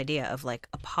whole idea of like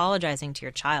apologizing to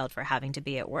your child for having to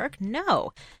be at work.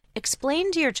 No.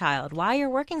 Explain to your child why you're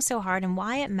working so hard and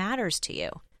why it matters to you.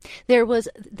 That was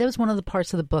one of the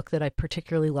parts of the book that I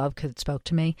particularly loved because it spoke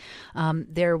to me.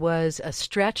 There was a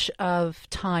stretch of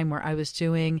time where I was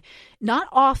doing, not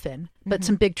often, but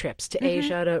some big trips to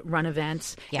Asia to run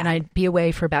events. Yeah. And I'd be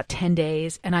away for about 10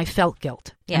 days and I felt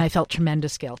guilt. Yeah. And I felt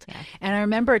tremendous guilt. Yeah. And I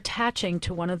remember attaching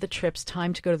to one of the trips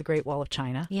time to go to the Great Wall of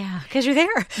China. Yeah, because you're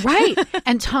there. Right.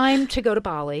 And time to go to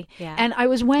Bali. Yeah. And I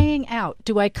was weighing out,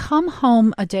 do I come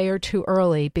home a day or two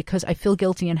early because I feel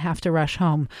guilty and have to rush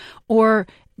home? Or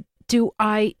do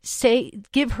I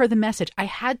give her the message, I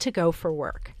had to go for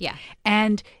work? Yeah.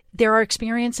 And there are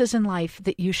experiences in life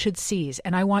that you should seize,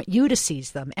 and I want you to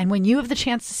seize them. And when you have the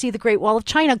chance to see the Great Wall of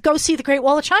China, go see the Great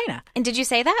Wall of China. And did you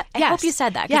say that? I Yes. hope you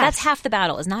said that, because Yes. that's half the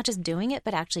battle, is not just doing it,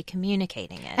 but actually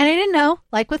communicating it. And I didn't know,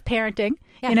 like with parenting,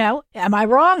 Yeah. am I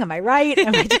wrong? Am I right?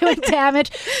 Am I doing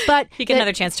damage? But You get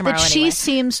another chance tomorrow that she anyway.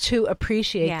 seems to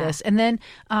appreciate Yeah. this. And then,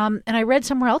 and I read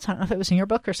somewhere else, I don't know if it was in your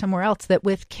book or somewhere else, that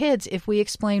with kids, if we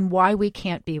explain why we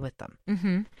can't be with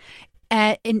them,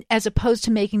 and as opposed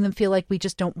to making them feel like we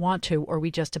just don't want to or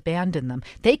we just abandon them,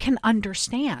 they can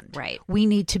understand. Right. We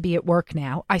need to be at work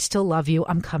now. I still love you.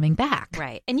 I'm coming back.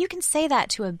 Right. And you can say that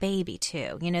to a baby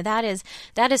too. That is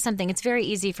something. It's very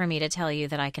easy for me to tell you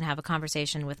that I can have a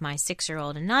conversation with my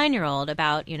 6-year-old and 9-year-old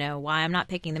about, why I'm not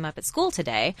picking them up at school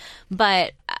today.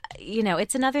 But,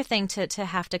 it's another thing to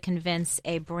have to convince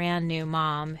a brand new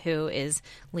mom who is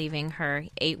leaving her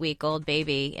 8-week-old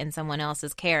baby in someone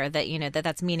else's care that,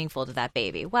 that's meaningful to that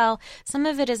baby. Well, some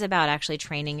of it is about actually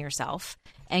training yourself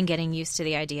and getting used to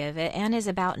the idea of it, and is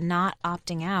about not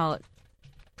opting out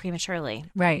prematurely.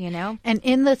 Right. And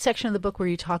in the section of the book where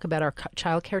you talk about our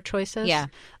childcare choices,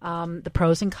 the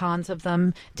pros and cons of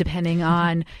them, depending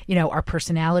on, our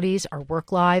personalities, our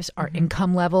work lives, our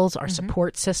income levels, our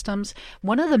support systems.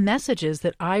 One of the messages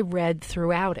that I read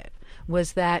throughout it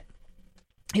was that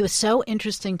it was so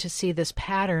interesting to see this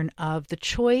pattern of the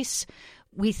choice.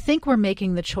 We think we're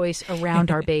making the choice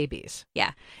around our babies.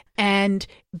 Yeah. And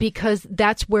because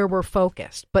that's where we're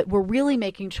focused. But we're really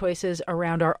making choices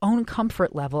around our own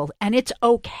comfort level. And it's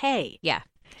okay. Yeah.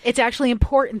 It's actually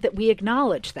important that we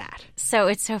acknowledge that. So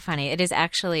it's so funny. It is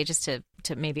actually, just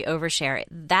to maybe overshare,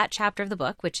 that chapter of the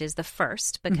book, which is the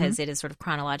first, because it is sort of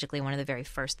chronologically one of the very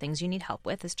first things you need help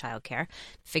with is childcare,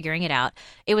 figuring it out.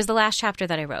 It was the last chapter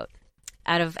that I wrote.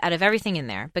 Out of everything in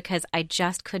there, because I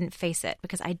just couldn't face it,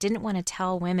 because I didn't want to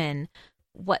tell women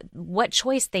what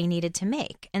choice they needed to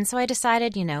make. And so I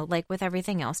decided, like with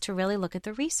everything else, to really look at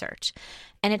the research.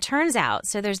 And it turns out,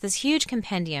 so there's this huge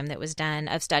compendium that was done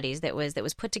of studies that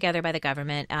was put together by the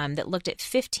government that looked at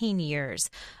 15 years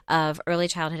of early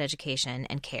childhood education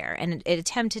and care. And it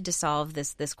attempted to solve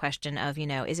this question of,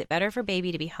 is it better for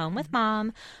baby to be home with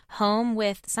mom, home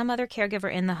with some other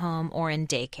caregiver in the home, or in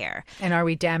daycare? And are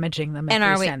we damaging them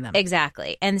if we send them?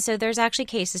 Exactly. And so there's actually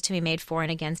cases to be made for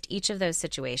and against each of those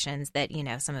situations that,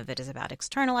 some of it is about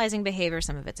externalizing behavior,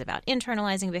 some of it's about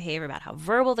internalizing behavior, about how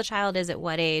verbal the child is at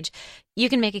what age. You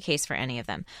can make a case for any of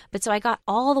them. But so I got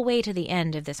all the way to the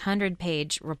end of this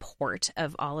 100-page report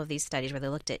of all of these studies where they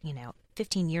looked at,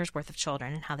 15 years worth of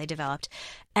children and how they developed.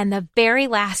 And the very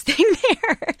last thing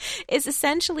there is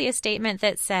essentially a statement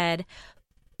that said,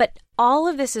 but all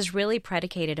of this is really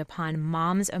predicated upon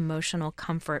mom's emotional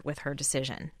comfort with her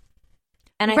decision.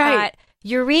 And I Right. thought,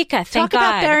 Eureka, thank Talk God.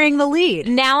 about burying the lead.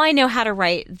 Now I know how to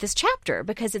write this chapter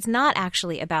because it's not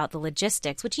actually about the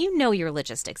logistics, which you know your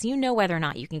logistics. You know whether or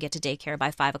not you can get to daycare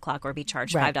by 5 o'clock or be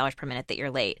charged Right. $5 per minute that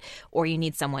you're late, or you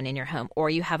need someone in your home,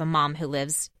 or you have a mom who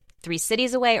lives 3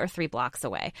 cities away or 3 blocks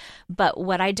away. But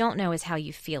what I don't know is how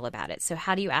you feel about it. So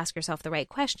how do you ask yourself the right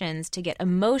questions to get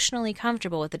emotionally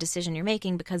comfortable with the decision you're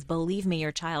making? Because believe me,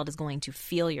 your child is going to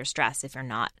feel your stress if you're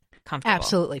not comfortable.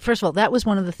 Absolutely. First of all, that was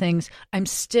one of the things I'm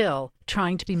still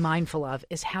trying to be mindful of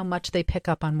is how much they pick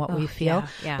up on what we feel.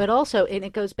 yeah. But also, and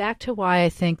it goes back to why I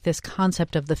think this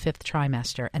concept of the 5th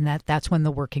trimester, and that's when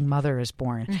the working mother is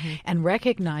born, and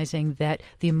recognizing that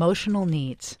the emotional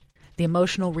needs, the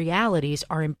emotional realities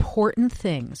are important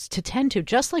things to tend to,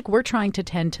 just like we're trying to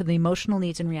tend to the emotional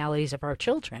needs and realities of our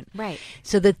children. Right.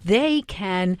 So that they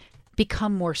can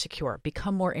become more secure,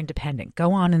 become more independent,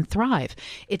 go on and thrive.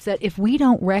 It's that if we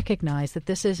don't recognize that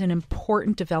this is an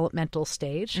important developmental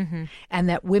stage and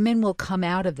that women will come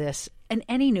out of this, and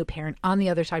any new parent on the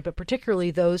other side, but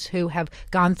particularly those who have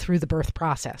gone through the birth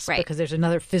process, Right. because there's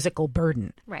another physical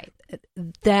burden, Right.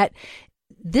 that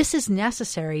this is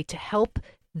necessary to help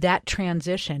that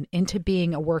transition into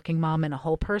being a working mom and a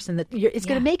whole person, that it's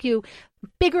going to make you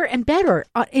bigger and better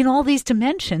in all these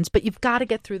dimensions, but you've got to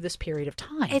get through this period of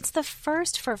time. It's the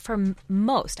first for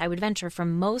most, I would venture, for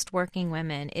most working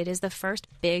women, it is the first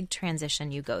big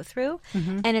transition you go through.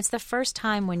 And it's the first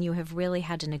time when you have really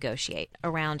had to negotiate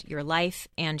around your life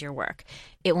and your work.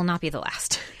 It will not be the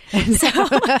last.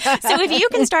 So if you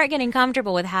can start getting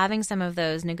comfortable with having some of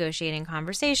those negotiating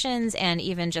conversations, and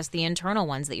even just the internal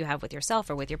ones that you have with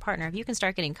yourself or with your partner, if you can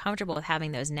start getting comfortable with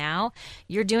having those now,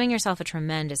 you're doing yourself a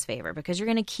tremendous favor, because you're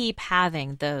going to keep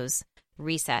having those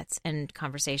resets and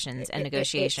conversations and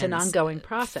negotiations. It's an ongoing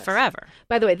process. Forever.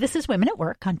 By the way, this is Women at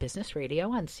Work on Business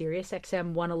Radio on Sirius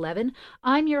XM 111.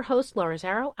 I'm your host, Laura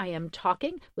Zarrow. I am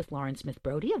talking with Lauren Smith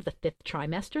Brody of the 5th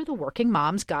Trimester, the Working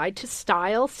Mom's Guide to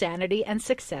Style, Sanity, and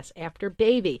Success After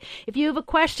Baby. If you have a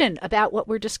question about what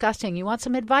we're discussing, you want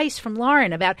some advice from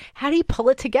Lauren about how do you pull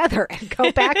it together and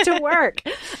go back to work,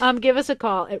 give us a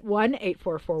call at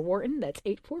 1-844-WHARTON. That's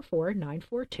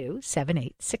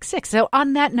 844-942-7866. So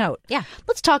on that note,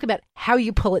 let's talk about how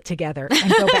you pull it together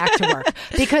and go back to work,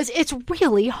 because it's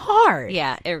really hard.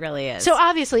 Yeah, it really is. So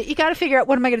obviously, you got to figure out,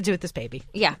 what am I going to do with this baby?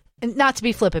 Yeah. And not to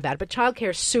be flip about it, but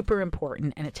childcare is super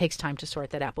important, and it takes time to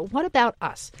sort that out. But what about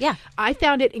us? Yeah. I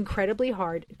found it incredibly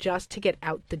hard just to get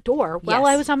out the door while Yes.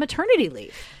 I was on maternity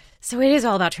leave. So it is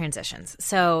all about transitions.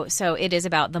 So it is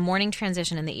about the morning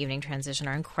transition and the evening transition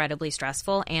are incredibly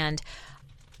stressful. And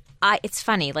it's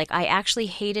funny, like I actually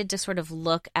hated to sort of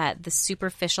look at the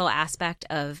superficial aspect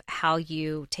of how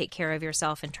you take care of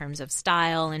yourself in terms of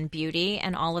style and beauty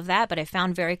and all of that. But I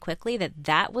found very quickly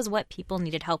that was what people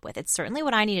needed help with. It's certainly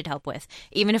what I needed help with,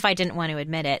 even if I didn't want to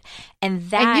admit it. And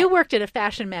you worked at a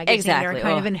fashion magazine. Exactly. They're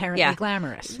kind of inherently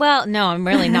glamorous. Well, no, I'm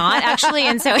really not, actually.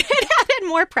 And so it added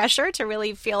more pressure to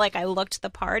really feel like I looked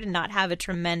the part and not have a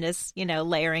tremendous,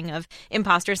 layering of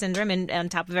imposter syndrome and on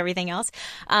top of everything else.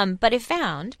 But I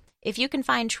found, if you can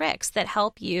find tricks that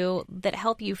help you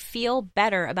feel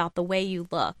better about the way you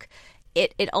look,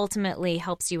 it ultimately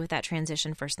helps you with that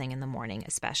transition first thing in the morning,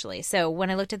 especially. So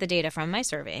when I looked at the data from my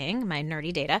surveying, my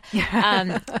nerdy data,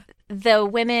 the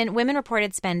women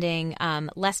reported spending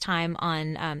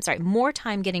more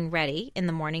time getting ready in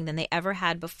the morning than they ever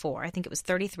had before. I think it was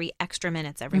 33 extra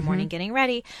minutes every morning getting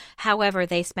ready. However,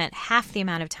 they spent half the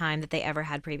amount of time that they ever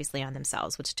had previously on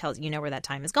themselves, which tells where that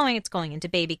time is going. It's going into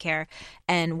baby care.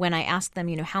 And when I asked them,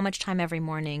 how much time every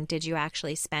morning did you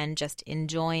actually spend just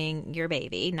enjoying your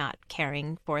baby, not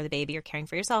caring for the baby or caring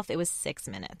for yourself, it was 6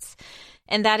 minutes.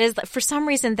 And that is, for some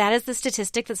reason, that is the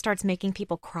statistic that starts making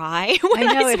people cry when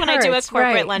I do a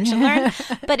corporate lunch and learn.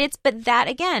 But that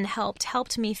again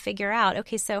helped me figure out,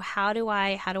 okay, so how do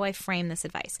I frame this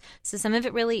advice? So some of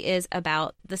it really is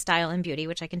about the style and beauty,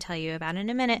 which I can tell you about in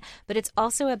a minute, but it's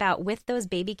also about, with those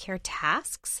baby care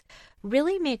tasks,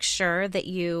 really make sure that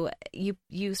you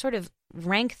sort of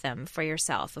rank them for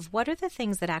yourself of what are the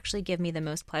things that actually give me the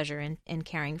most pleasure in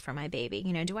caring for my baby.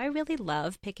 Do I really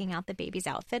love picking out the baby's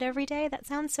outfit every day? That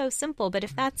sounds so simple, but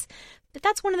if that's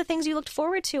one of the things you looked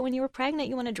forward to when you were pregnant,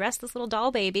 you want to dress this little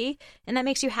doll baby, and that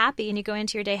makes you happy and you go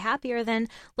into your day happier, then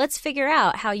let's figure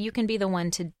out how you can be the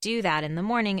one to do that in the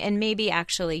morning. And maybe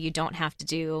actually you don't have to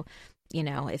do,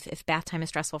 if bath time is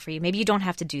stressful for you, maybe you don't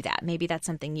have to do that. Maybe that's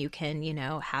something you can,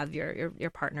 have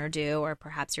your partner do, or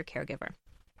perhaps your caregiver.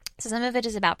 So some of it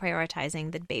is about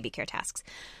prioritizing the baby care tasks.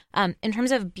 In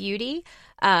terms of beauty,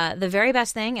 the very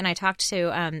best thing, and I talked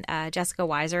to Jessica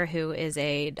Weiser, who is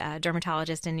a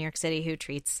dermatologist in New York City who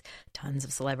treats tons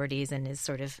of celebrities and is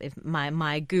sort of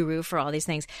my guru for all these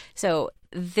things. So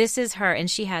this is her, and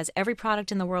she has every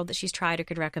product in the world that she's tried or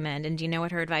could recommend. And do you know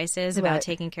what her advice is about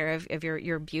taking care of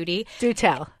your beauty? Do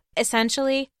tell.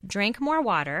 Essentially, drink more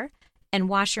water and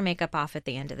wash your makeup off at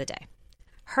the end of the day.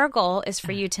 Her goal is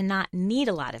for you to not need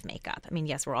a lot of makeup. I mean,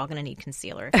 yes, we're all going to need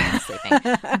concealer if you're not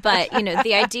sleeping. But,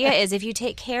 the idea is if you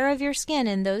take care of your skin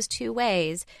in those two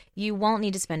ways, you won't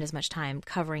need to spend as much time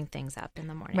covering things up in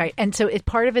the morning. Right. And so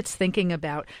part of it's thinking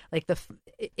about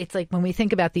it's like when we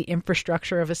think about the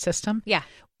infrastructure of a system. Yeah.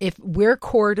 If we're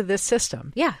core to this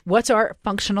system. Yeah. What's our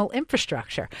functional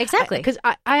infrastructure? Exactly. Because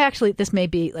I actually, this may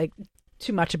be like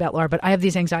too much about Laura, but I have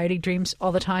these anxiety dreams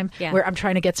all the time where I'm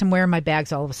trying to get somewhere and my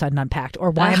bag's all of a sudden unpacked,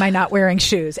 or why am I not wearing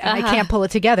shoes and I can't pull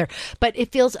it together. But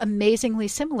it feels amazingly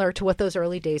similar to what those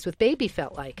early days with baby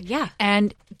felt like. Yeah.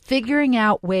 And figuring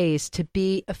out ways to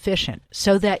be efficient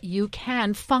so that you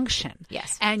can function.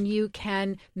 Yes. And you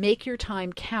can make your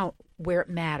time count where it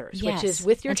matters, yes. which is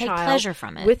with your and child, take pleasure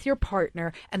from it. with your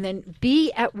partner, and then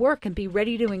be at work and be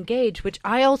ready to engage, which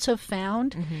I also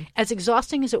found, as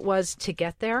exhausting as it was to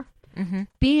get there,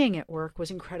 being at work was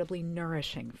incredibly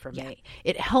nourishing for me.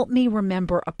 It helped me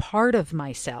remember a part of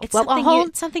myself. It's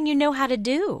something you know how to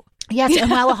do. Yes,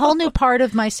 and while a whole new part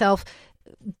of myself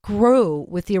grew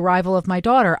with the arrival of my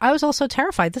daughter, I was also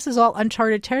terrified. This is all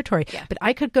uncharted territory. Yeah. But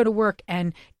I could go to work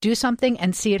and do something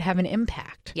and see it have an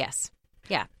impact. Yes.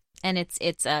 Yeah. And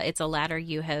it's a ladder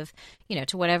you have,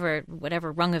 to whatever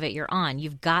rung of it you're on,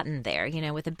 you've gotten there.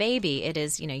 With a baby, it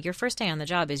is, your first day on the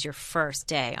job is your first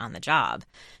day on the job.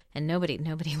 And nobody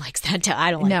likes that day.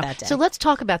 I don't like that day. So let's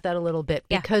talk about that a little bit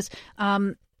because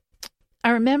I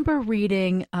remember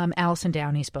reading Alison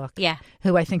Downey's book,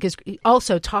 who I think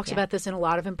also talks about this in a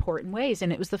lot of important ways.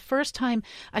 And it was the first time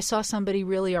I saw somebody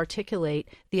really articulate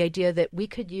the idea that we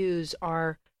could use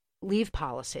our leave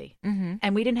policy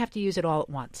and we didn't have to use it all at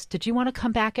once. Did you want to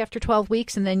come back after 12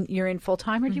 weeks and then you're in full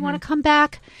time, or do you want to come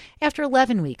back after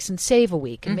 11 weeks and save a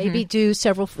week and maybe do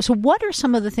several? So what are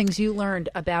some of the things you learned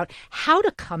about how to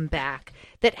come back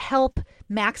that help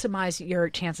maximize your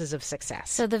chances of success?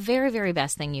 So the very, very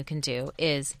best thing you can do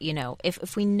is,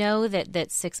 if we know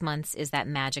that 6 months is that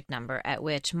magic number at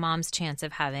which mom's chance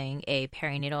of having a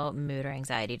perinatal mood or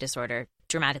anxiety disorder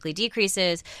dramatically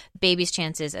decreases, baby's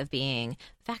chances of being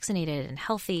vaccinated and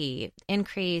healthy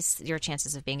increase, your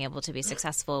chances of being able to be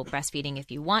successful breastfeeding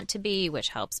if you want to be, which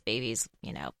helps babies,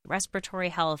 respiratory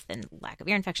health and lack of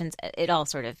ear infections. It all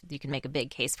sort of, you can make a big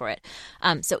case for it.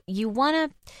 So you want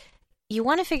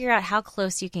to figure out how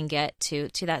close you can get to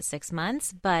that 6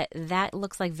 months, but that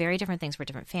looks like very different things for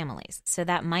different families. So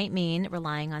that might mean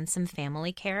relying on some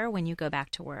family care when you go back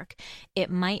to work. It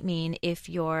might mean if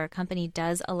your company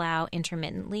does allow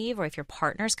intermittent leave, or if your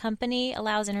partner's company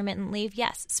allows intermittent leave,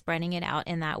 yes, spreading it out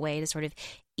in that way to sort of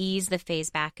ease the phase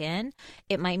back in.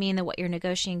 It might mean that what you're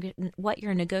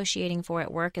negotiating for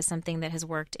at work is something that has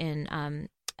worked in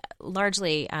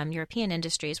largely European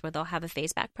industries, where they'll have a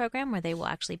phase back program where they will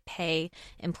actually pay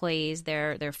employees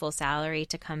their full salary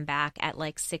to come back at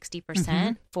like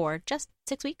 60% for just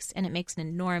 6 weeks, and it makes an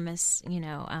enormous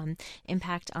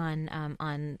impact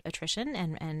on attrition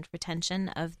and retention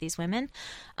of these women.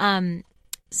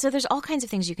 So there's all kinds of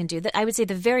things you can do. That I would say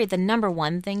the number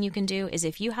one thing you can do is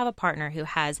if you have a partner who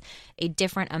has a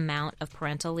different amount of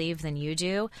parental leave than you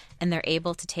do, and they're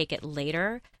able to take it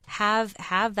later, have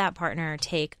that partner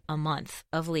take a month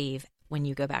of leave when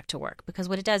you go back to work. Because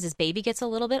what it does is baby gets a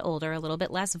little bit older, a little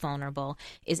bit less vulnerable,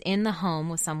 is in the home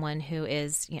with someone who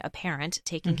is a parent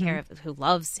taking care of, who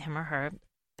loves him or her,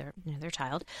 their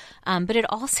child. But it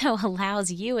also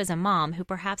allows you as a mom who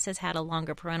perhaps has had a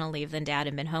longer parental leave than dad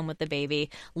and been home with the baby,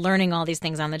 learning all these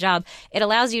things on the job. It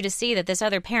allows you to see that this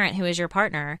other parent who is your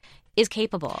partner is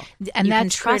capable. And you that's can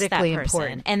trust critically that person.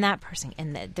 important. And that person,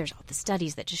 and there's all the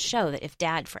studies that just show that if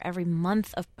dad, for every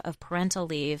month of parental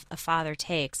leave a father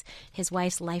takes, his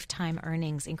wife's lifetime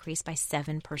earnings increase by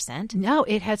 7%. No,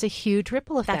 it has a huge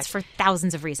ripple effect. That's for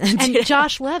thousands of reasons. And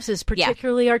Josh Levs is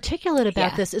particularly articulate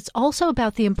about this. It's also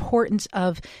about the importance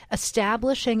of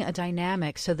establishing a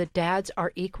dynamic so that dads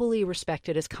are equally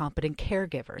respected as competent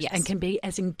caregivers and can be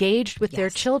as engaged with their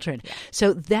children. Yeah.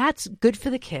 So that's good for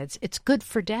the kids. It's good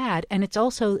for dad. And it's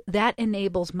also that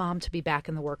enables mom to be back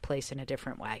in the workplace in a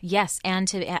different way. Yes.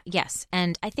 And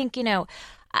I think, I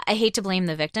hate to blame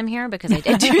the victim here because I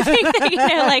do think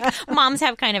that, like moms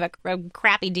have kind of a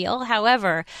crappy deal.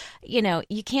 However,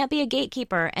 you can't be a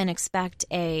gatekeeper and expect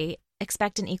a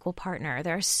expect an equal partner.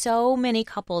 There are so many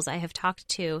couples I have talked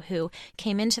to who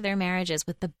came into their marriages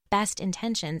with the best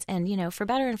intentions. And, for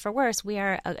better and for worse, we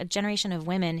are a generation of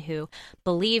women who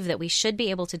believe that we should be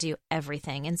able to do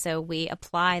everything. And so we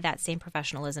apply that same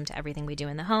professionalism to everything we do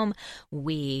in the home.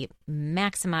 We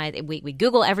maximize, we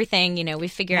Google everything, we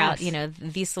figure out,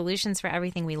 these solutions for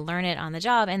everything. We learn it on the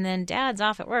job. And then dad's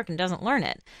off at work and doesn't learn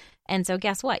it. And so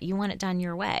guess what? You want it done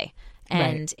your way.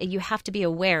 And you have to be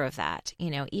aware of that,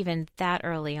 even that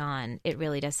early on, it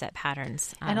really does set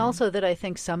patterns. And also that I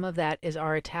think some of that is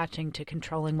our attaching to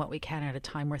controlling what we can at a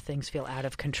time where things feel out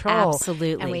of control.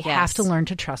 Absolutely. And we have to learn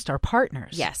to trust our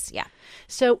partners. Yes. Yeah.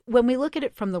 So when we look at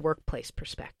it from the workplace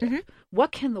perspective,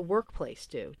 what can the workplace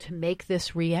do to make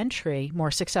this reentry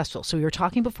more successful? So we were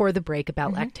talking before the break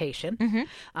about lactation,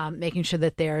 making sure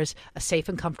that there's a safe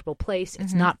and comfortable place.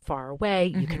 It's not far away.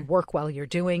 You can work while you're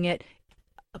doing it.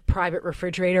 A private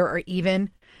refrigerator, or even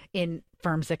in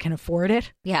firms that can afford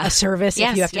it, a service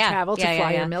if you have to travel to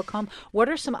fly your milk home. What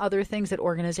are some other things that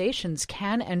organizations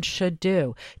can and should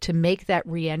do to make that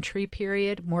reentry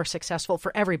period more successful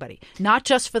for everybody, not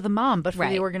just for the mom, but for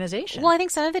the organization? Well, I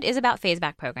think some of it is about phase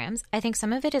back programs. I think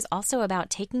some of it is also about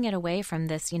taking it away from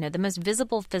this, the most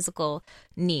visible physical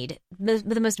need,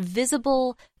 the most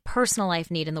visible personal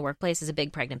life need in the workplace is a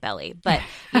big pregnant belly. But,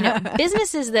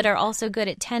 businesses that are also good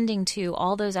at tending to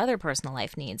all those other personal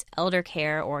life needs, elder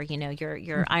care, or,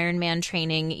 your Ironman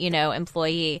training,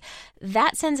 employee,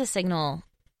 that sends a signal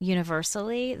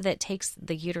universally that takes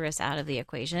the uterus out of the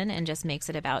equation and just makes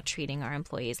it about treating our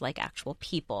employees like actual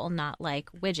people, not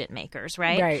like widget makers,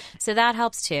 right? So that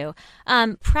helps too.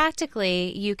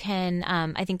 Practically, you can,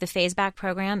 I think the phase back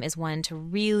program is one to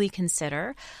really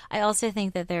consider. I also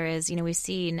think that there is, we've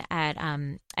seen at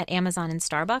Amazon and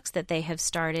Starbucks that they have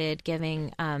started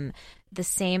giving the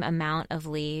same amount of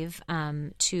leave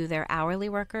to their hourly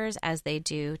workers as they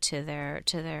do to their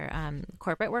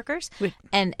corporate workers,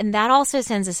 and that also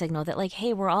sends a signal that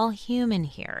hey, we're all human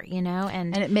here,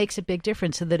 and it makes a big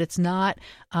difference so that it's not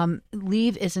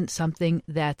leave isn't something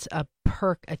that's a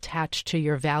perk attached to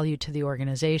your value to the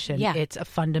organization. It's a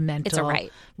fundamental it's a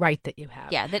right that you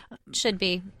have. That should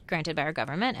be granted by our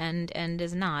government and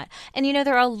is not. And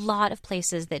there are a lot of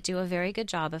places that do a very good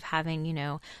job of having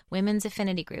women's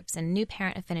affinity groups and new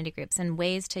parent affinity groups and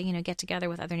ways to get together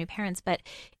with other new parents. But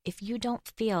if you don't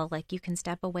feel like you can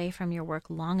step away from your work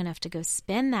long enough to go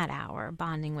spend that hour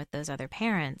bonding with those other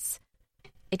parents,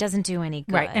 it doesn't do any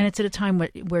good. Right. And it's at a time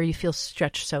where you feel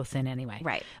stretched so thin anyway.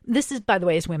 Right. This is, by the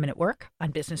way, is Women at Work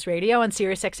on Business Radio on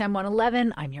Sirius XM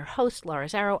 111. I'm your host, Laura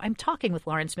Zarrow. I'm talking with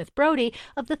Lauren Smith Brody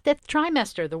of The Fifth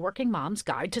Trimester, the Working Mom's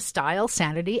Guide to Style,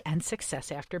 Sanity, and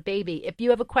Success After Baby. If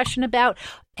you have a question about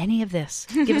any of this,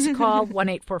 give us a call,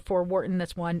 1-844-WHARTON.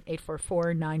 That's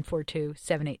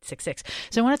 1-844-942-7866.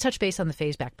 So I want to touch base on the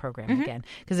phase back program again,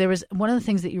 because there was one of the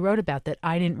things that you wrote about that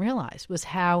I didn't realize was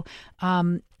how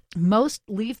most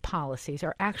leave policies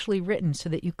are actually written so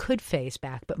that you could phase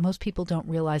back, but most people don't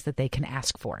realize that they can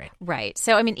ask for it. Right.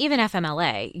 So, even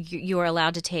FMLA, you are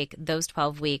allowed to take those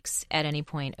 12 weeks at any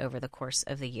point over the course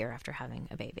of the year after having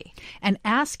a baby. And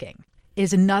asking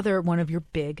is another one of your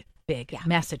big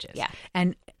messages. Yeah.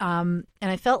 And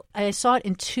I saw it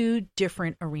in two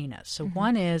different arenas. So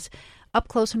one is up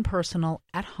close and personal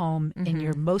at home in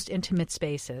your most intimate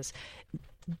spaces,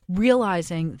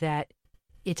 realizing that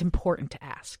it's important to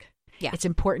ask. Yeah. It's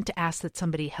important to ask that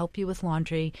somebody help you with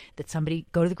laundry, that somebody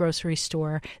go to the grocery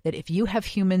store, that if you have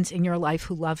humans in your life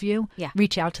who love you,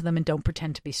 reach out to them and don't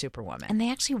pretend to be Superwoman. And they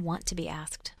actually want to be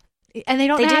asked. And they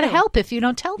don't know how to help if you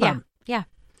don't tell them. Yeah.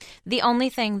 The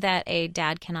only thing that a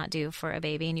dad cannot do for a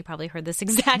baby, and you probably heard this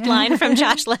exact line from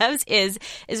Josh Levs, is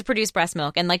produce breast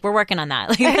milk. And we're working on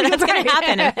that. That's going to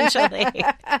happen eventually.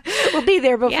 We'll be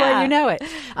there before you know it.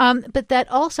 But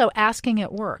that also asking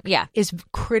at work is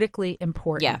critically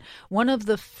important. Yeah. One of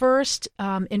the first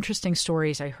interesting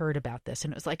stories I heard about this,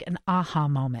 and it was like an aha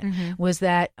moment, was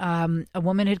that a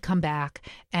woman had come back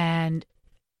and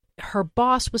her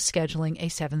boss was scheduling a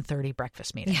 7:30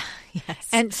 breakfast meeting. Yes.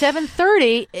 And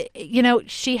 7:30,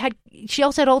 she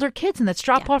also had older kids and that's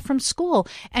drop off from school.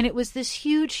 And it was this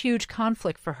huge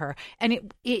conflict for her.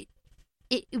 And it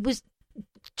was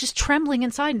just trembling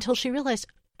inside until she realized,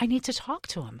 I need to talk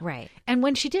to him. Right. And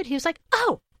when she did, he was like,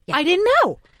 I didn't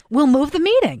know. We'll move the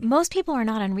meeting. Most people are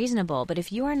not unreasonable, but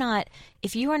if you are not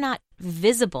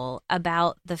visible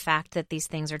about the fact that these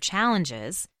things are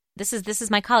challenges, this is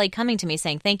my colleague coming to me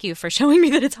saying, thank you for showing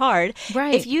me that it's hard.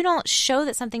 Right. If you don't show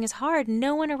that something is hard,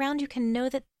 no one around you can know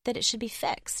that that it should be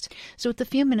fixed. So with the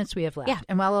few minutes we have left, Yeah.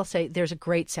 and while I'll say there's a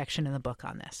great section in the book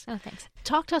on this. Oh, thanks.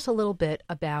 Talk to us a little bit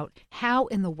about how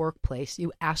in the workplace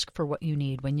you ask for what you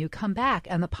need when you come back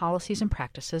and the policies and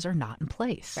practices are not in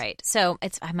place. Right. So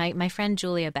it's my friend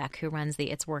Julia Beck, who runs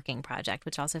the It's Working Project,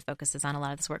 which also focuses on a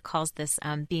lot of this work, calls this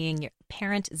being your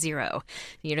parent zero.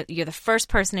 You're the first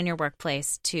person in your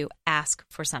workplace to ask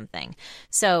for something.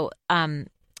 So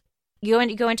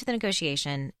you go into the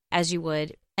negotiation as you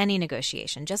would any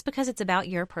negotiation. Just because it's about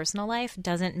your personal life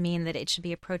doesn't mean that it should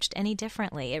be approached any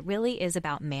differently. It really is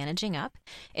about managing up.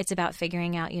 It's about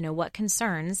figuring out, what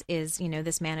concerns is,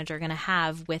 this manager going to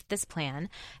have with this plan.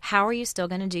 How are you still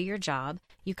going to do your job?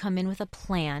 You come in with a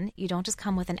plan. You don't just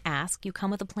come with an ask. You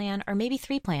come with a plan or maybe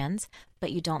 3 plans,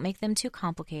 but you don't make them too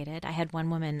complicated. I had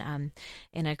one woman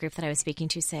in a group that I was speaking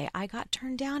to say, I got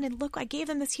turned down and look, I gave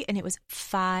them this, and it was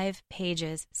 5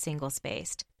 pages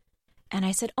single-spaced. And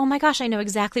I said, oh my gosh, I know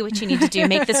exactly what you need to do.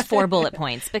 Make this 4 bullet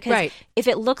points. Because if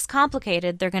it looks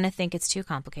complicated, they're going to think it's too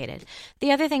complicated.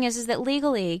 The other thing is that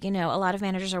legally, a lot of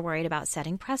managers are worried about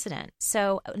setting precedent.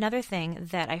 So another thing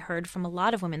that I heard from a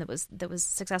lot of women that was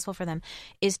successful for them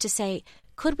is to say,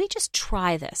 could we just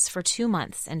try this for 2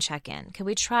 months and check in? Could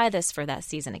we try this for that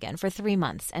season again for 3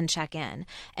 months and check in?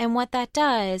 And what that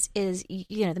does is,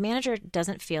 the manager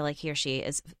doesn't feel like he or she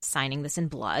is signing this in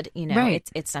blood.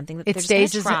 It's something that it they're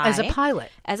stays just gonna try. as a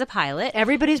pilot. As a pilot.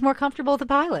 Everybody's more comfortable with a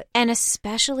pilot. And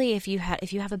especially if you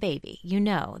have a baby,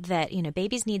 that,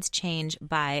 babies' needs change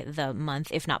by the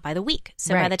month, if not by the week.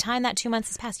 So by the time that 2 months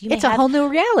has passed, you may it's a have whole new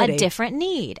reality. A different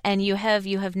need. And you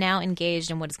have now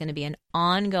engaged in what is going to be an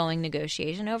ongoing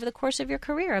negotiation over the course of your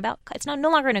career about, it's no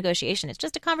longer a negotiation. It's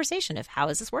just a conversation of how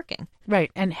is this working? Right.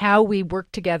 And how we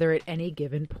work together at any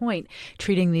given point,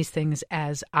 treating these things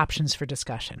as options for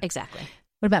discussion. Exactly.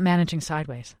 What about managing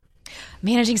sideways?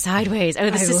 Managing sideways. Oh,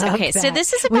 this is okay. That. So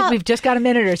this is about. We've just got a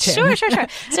minute or two. Sure.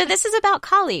 So this is about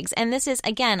colleagues, and this is,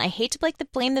 again, I hate to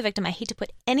blame the victim. I hate to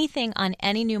put anything on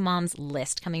any new mom's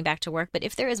list coming back to work. But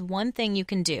if there is one thing you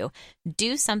can do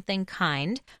something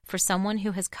kind for someone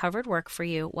who has covered work for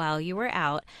you while you were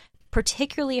out.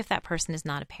 Particularly if that person is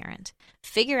not a parent.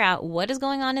 Figure out what is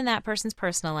going on in that person's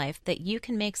personal life that you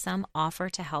can make some offer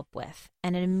to help with.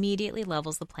 And it immediately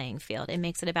levels the playing field. It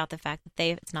makes it about the fact that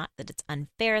it's not that it's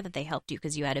unfair that they helped you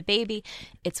because you had a baby.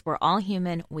 It's we're all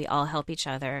human. We all help each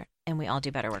other. And we all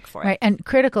do better work for it. Right. And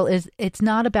critical is it's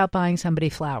not about buying somebody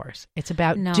flowers. It's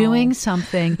about doing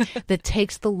something that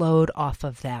takes the load off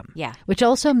of them. Yeah. Which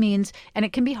also means, and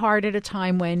it can be hard at a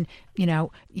time when, you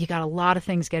got a lot of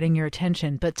things getting your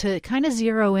attention, but to kind of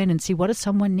zero in and see what does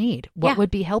someone need? What would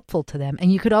be helpful to them?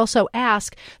 And you could also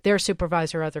ask their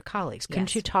supervisor or other colleagues.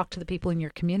 Couldn't you talk to the people in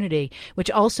your community? Which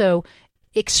also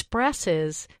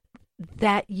expresses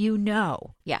that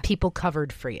people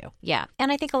covered for you. Yeah.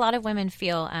 And I think a lot of women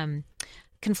feel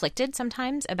conflicted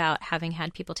sometimes about having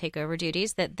had people take over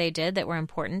duties that they did that were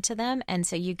important to them. And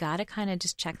so you got to kind of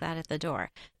just check that at the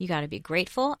door. You got to be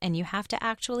grateful, and you have to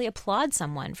actually applaud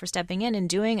someone for stepping in and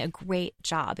doing a great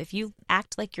job. If you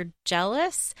act like you're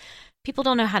jealous, people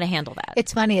don't know how to handle that.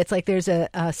 It's funny. It's like there's a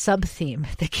sub-theme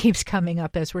that keeps coming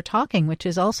up as we're talking, which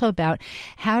is also about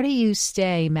how do you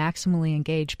stay maximally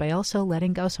engaged by also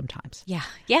letting go sometimes. Yeah.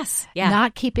 Yes. Yeah.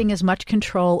 Not keeping as much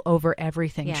control over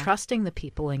everything, trusting the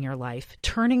people in your life,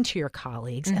 turning to your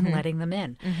colleagues and letting them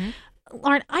in. Mm-hmm.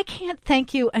 Lauren, I can't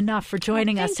thank you enough for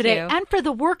joining us today and for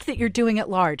the work that you're doing at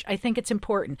large. I think it's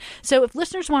important. So if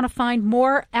listeners want to find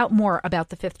out more about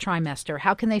the fifth trimester,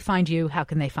 how can they find you? How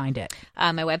can they find it?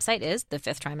 My website is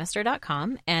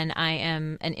thefifftrimester.com, and I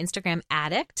am an Instagram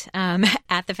addict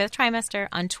at the fifth trimester.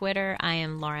 On Twitter, I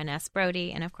am Lauren S.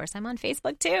 Brody, and of course, I'm on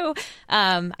Facebook too.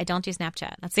 I don't do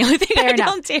Snapchat. That's the only thing I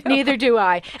don't do. Neither do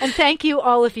I. And thank you,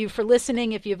 all of you, for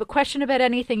listening. If you have a question about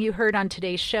anything you heard on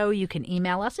today's show, you can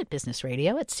email us at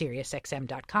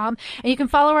businessradio@SiriusXM.com. And you can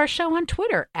follow our show on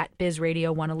Twitter at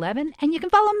BizRadio111. And you can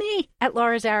follow me at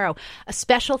Laura Zarrow. A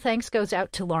special thanks goes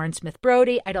out to Lauren Smith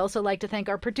Brody. I'd also like to thank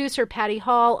our producer, Patty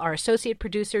Hall, our associate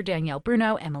producer, Danielle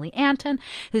Bruno, Emily Anton,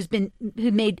 who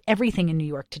made everything in New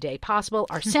York Today possible,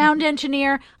 our sound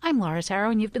engineer. I'm Laura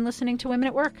Zarrow, and you've been listening to Women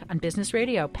at Work on Business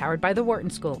Radio, powered by the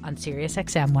Wharton School on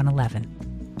SiriusXM 111.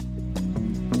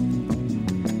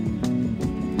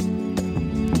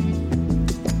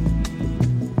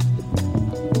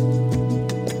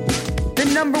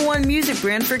 #1 music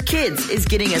brand for kids is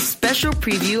getting a special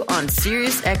preview on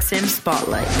SiriusXM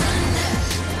Spotlight.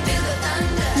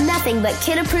 Nothing but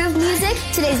kid-approved music,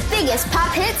 today's biggest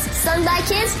pop hits, sung by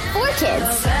kids for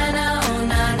kids.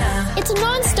 It's a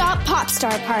non-stop pop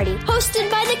star party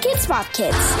hosted by the Kids Pop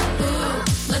Kids.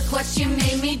 Look what you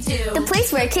made me do. The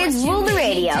place where kids rule the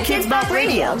radio. Kids Bop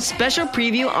Radio. Special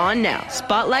preview on now.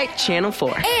 Spotlight Channel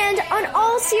 4. And on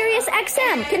all Sirius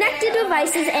XM connected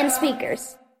devices and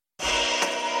speakers.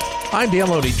 I'm Dan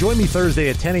Loney. Join me Thursday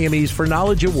at 10 a.m. East for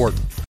Knowledge at Work.